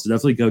as well. So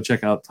definitely go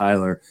check out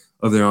Tyler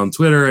over there on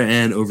Twitter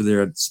and over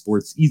there at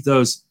Sports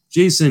Ethos.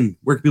 Jason,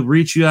 where can people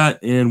reach you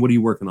at and what are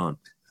you working on?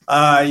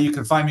 You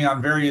can find me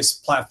on various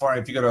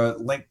platforms. If you go to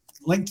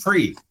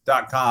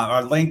linktree.com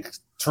or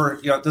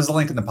there's a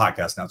link in the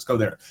podcast now. Let's go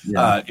there.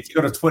 Yeah. If you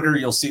go to Twitter,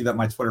 you'll see that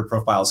my Twitter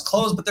profile is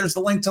closed, but there's the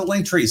link to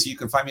Linktree. So you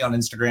can find me on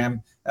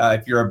Instagram.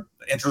 If you're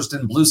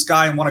interested in Blue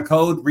Sky and want a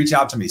code, reach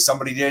out to me.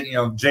 Somebody did,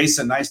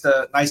 Jason, nice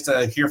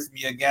to hear from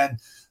you again.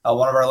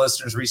 One of our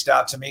listeners reached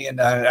out to me and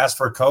asked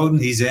for a code,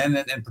 and he's in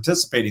and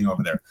participating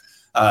over there.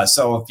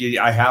 So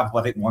I have,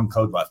 I think, one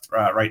code left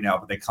right now,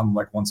 but they come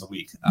once a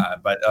week.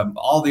 But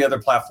all the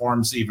other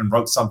platforms, even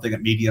wrote something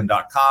at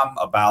medium.com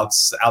about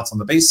outs on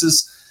the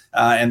bases.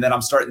 And then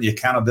I'm starting the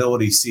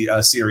accountability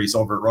series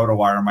over at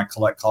RotoWire, my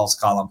collect calls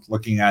column,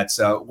 looking at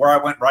where I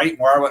went right and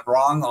where I went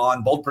wrong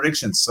on bold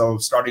predictions. So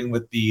starting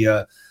with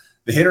the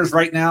the hitters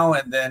right now,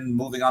 and then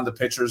moving on to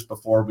pitchers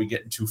before we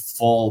get into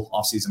full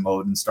offseason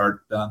mode and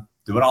start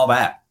doing all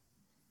that.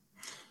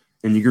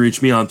 And you can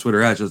reach me on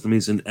Twitter at Justin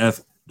Mason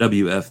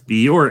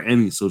FWFB or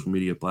any social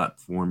media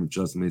platform,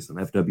 Justin Mason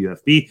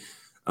FWFB.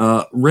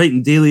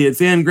 Writing daily at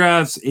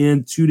Fangraphs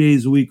and 2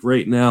 days a week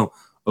right now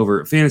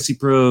over at Fantasy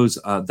Pros.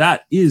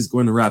 That is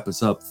going to wrap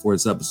us up for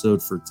this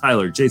episode. For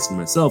Tyler, Jason,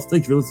 and myself,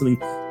 thank you for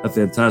listening. A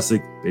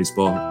fantastic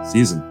baseball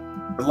season.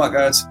 Good luck,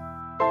 guys.